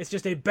 It's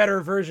just a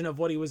better version of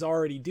what he was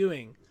already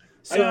doing.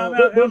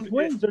 So those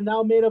wings are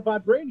now made of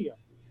vibranium.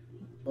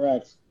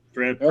 Correct.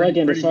 They're like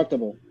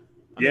indestructible.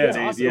 Yeah,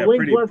 the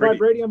wings weren't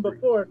vibranium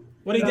before.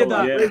 When he did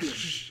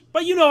that,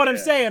 but you know what I'm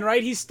saying,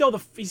 right? He's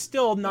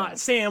still not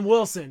Sam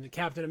Wilson,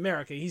 Captain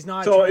America. He's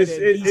not. So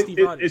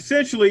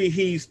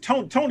essentially,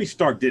 Tony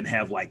Stark didn't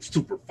have like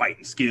super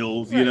fighting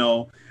skills,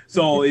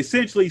 So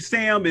essentially,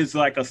 Sam is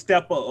like a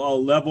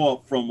level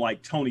up from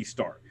like Tony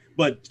Stark.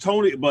 But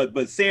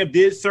Sam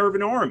did serve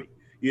in the army,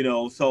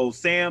 So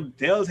Sam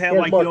does have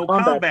like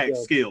combat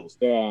skills.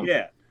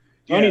 Yeah.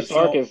 Tony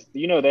Stark is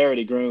they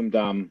already groomed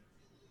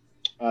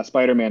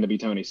Spider-Man to be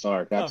Tony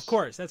Stark. Of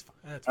course, that's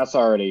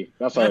already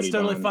totally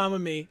done. Fine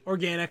with me.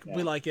 Organic,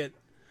 we like it.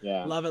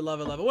 Yeah, love it.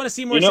 Want to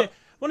see more? Want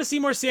to see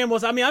more Sam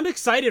Wilson? I mean, I'm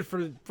excited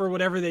for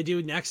whatever they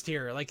do next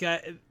year. Like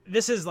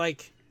this is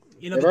like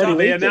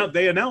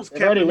they announced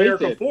Captain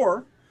America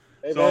 4.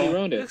 They've already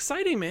ruined it.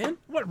 Exciting, man.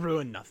 What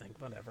ruined nothing?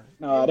 Whatever.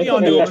 No,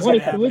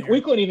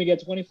 we couldn't even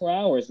get 24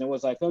 hours, and it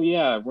was like, oh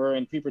yeah, we're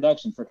in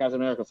pre-production for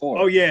Captain America 4.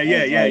 Oh yeah.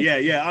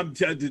 I'm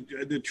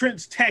the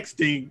Trent's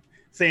texting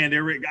saying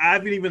I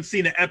haven't even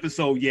seen the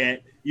episode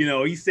yet.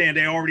 He's saying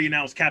they already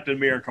announced Captain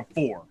America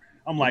 4.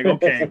 I'm like,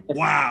 okay,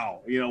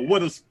 wow.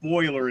 What a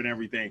spoiler and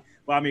everything.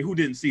 But I mean, who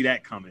didn't see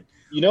that coming?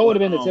 What would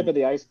have been the tip of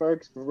the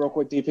iceberg? Real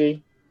quick,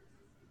 DP.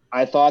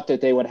 I thought that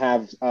they would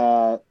have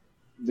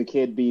the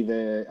kid be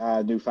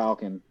the new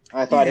Falcon.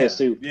 I thought his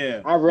suit.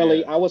 Yeah. I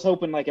was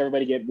hoping like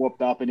everybody get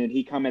whooped up and then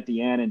he come at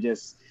the end and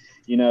just,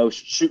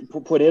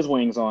 put his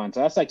wings on.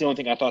 So that's like the only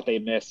thing I thought they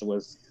missed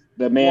was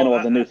the mantle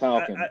of the new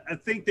Falcon. I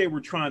think they were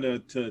trying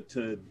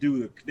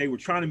they were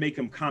trying to make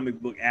him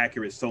comic book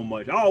accurate so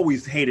much. I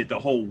always hated the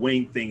whole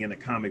wing thing in the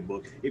comic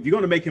book. If you're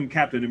going to make him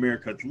Captain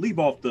America, leave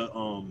off the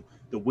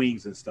the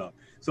wings and stuff.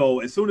 So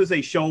as soon as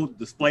they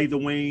displayed the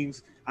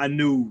wings, I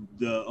knew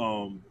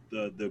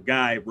the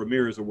guy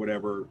Ramirez or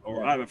whatever,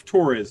 or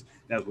Torres,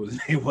 that's what his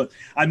name was.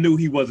 I knew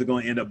he wasn't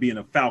going to end up being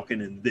a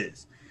Falcon in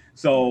this.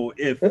 So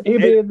if he'll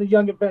be in the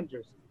Young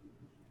Avengers,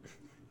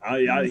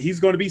 he's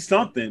going to be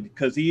something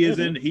because he is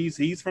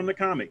he's from the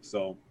comics.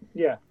 So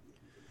yeah.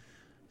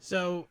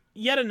 So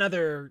yet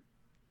another,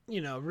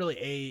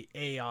 really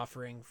a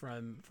offering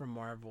from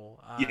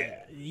Marvel.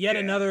 Yet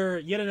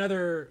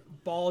another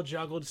ball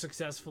juggled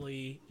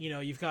successfully.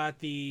 You've got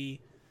the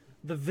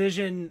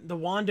Vision, the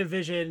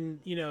WandaVision,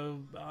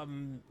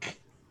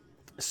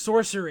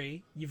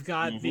 sorcery. You've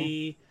got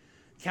the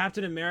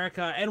Captain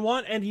America,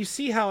 and you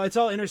see how it's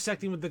all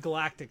intersecting with the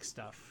galactic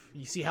stuff.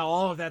 You see how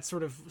all of that's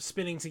sort of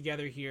spinning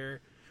together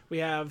here. We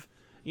have,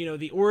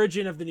 the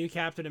origin of the new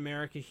Captain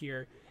America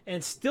here,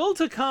 and still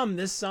to come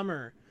this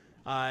summer,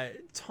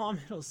 Tom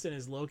Hiddleston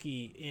is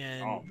Loki,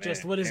 and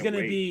just what is going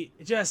to be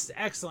just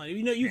excellent.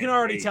 You can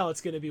already tell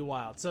it's going to be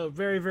wild. So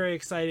very, very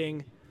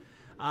exciting.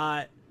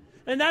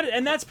 And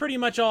that's pretty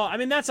much all. I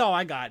mean, that's all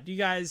I got. Do you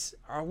guys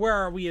where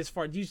are we as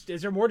far?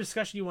 Is there more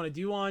discussion you want to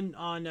do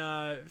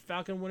on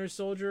Falcon Winter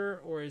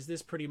Soldier, or is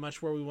this pretty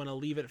much where we want to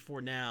leave it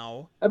for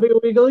now? I mean,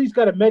 we at least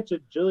got to mention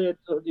Juliet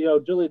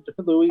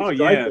Louise. Oh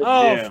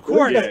yeah. Of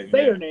course.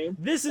 Say her name.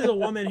 This is a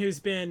woman who's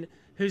been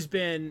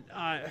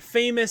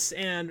famous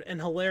and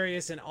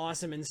hilarious and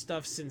awesome and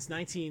stuff since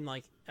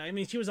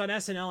she was on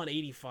SNL in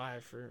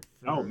 '85 for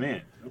oh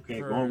man,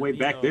 okay, going way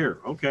back there.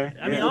 Okay,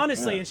 I mean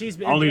honestly, and she's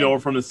been I only know her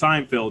from the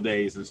Seinfeld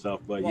days and stuff,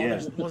 but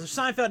there's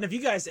Seinfeld, and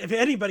if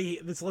anybody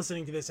that's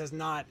listening to this has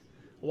not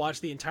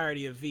watched the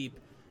entirety of Veep,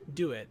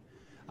 do it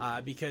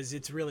because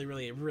it's really,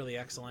 really, really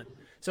excellent.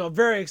 So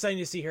very exciting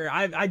to see her.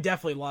 I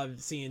definitely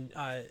love seeing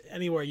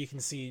anywhere you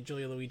can see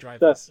Julia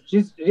Louis-Dreyfus.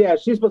 She's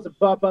supposed to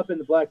pop up in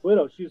the Black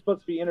Widow. She was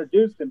supposed to be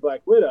introduced in Black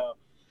Widow,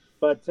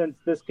 but since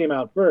this came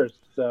out first,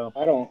 so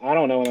I don't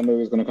know when the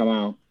movie's gonna come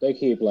out. They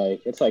keep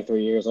it's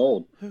 3 years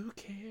old. Who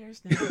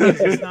cares now?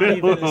 It's not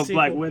even a sequel.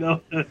 Black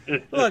Widow.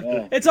 Look,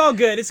 it's all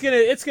good. It's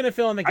gonna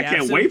fill in the gaps. I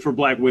can't wait for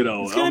Black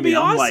Widow. It's gonna be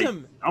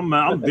awesome.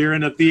 I'm there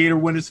in the theater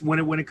when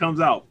it comes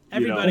out.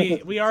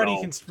 Everybody, we already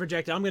can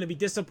project it. I'm going to be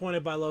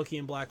disappointed by Loki,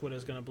 and Black Widow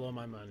is going to blow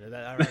my mind.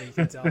 That I already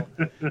can tell.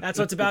 That's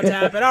what's about to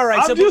happen. All right,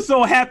 I'm just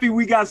so happy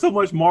we got so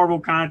much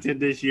Marvel content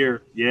this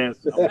year. Yes,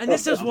 and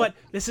this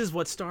is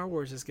what Star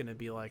Wars is going to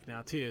be like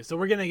now too. So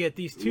we're going to get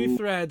these two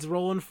threads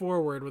rolling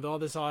forward with all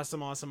this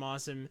awesome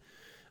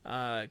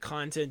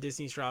content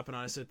Disney's dropping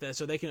on us with this,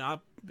 so they can.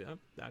 I'm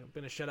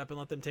going to shut up and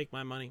let them take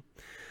my money.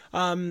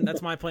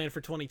 That's my plan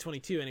for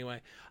 2022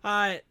 anyway.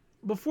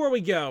 Before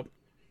we go.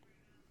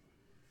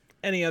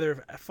 Any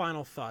other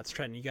final thoughts,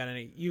 Trenton? You got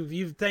any?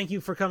 Thank you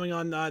for coming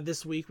on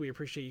this week. We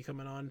appreciate you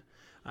coming on.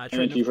 Trenton,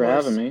 thank you for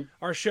having me.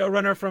 Our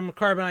showrunner from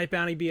Carbonite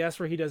Bounty BS,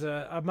 where he does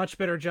a much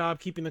better job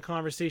keeping the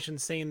conversation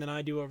sane than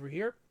I do over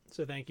here.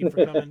 So thank you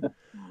for coming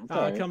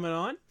coming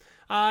on.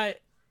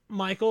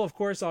 Michael, of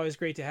course, always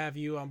great to have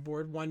you on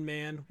board. One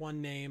man,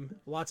 one name,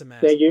 lots of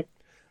masks. Thank you.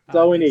 That's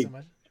all we need.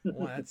 So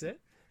well, that's it.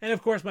 And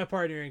of course, my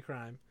partner in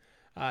crime,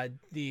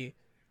 the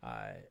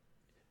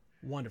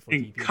wonderful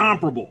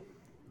incomparable.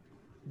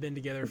 Been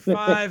together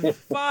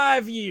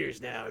 5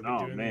 years now.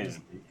 Oh man,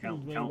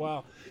 count.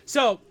 Wow.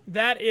 So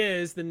that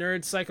is the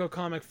Nerd Psycho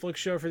Comic Flick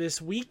Show for this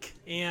week,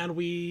 and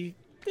we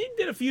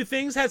did a few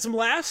things, had some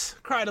laughs,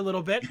 cried a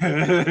little bit,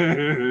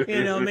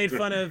 made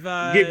fun of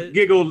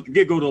giggled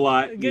a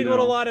lot,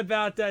 a lot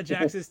about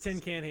Jax's tin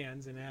can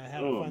hands, and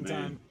had a fun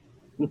time.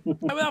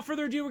 And without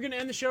further ado, we're going to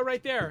end the show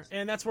right there,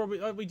 and that's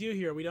what we do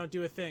here. We don't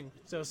do a thing.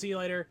 So see you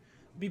later.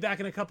 Be back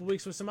in a couple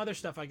weeks with some other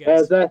stuff, I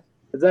guess.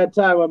 It's that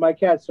time when my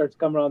cat starts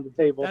coming on the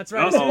table. That's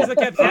right. As soon as the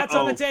cat's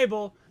on the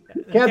table.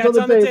 Cat's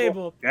on the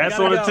table. Cat's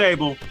on the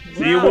table.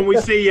 See you when we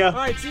see you. All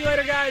right. See you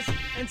later, guys.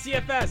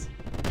 NCFS.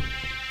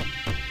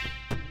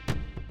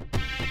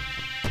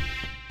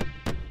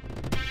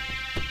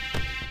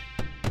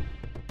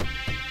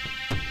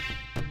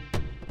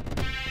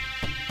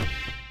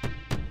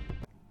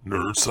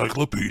 Nerd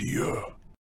Cyclopedia.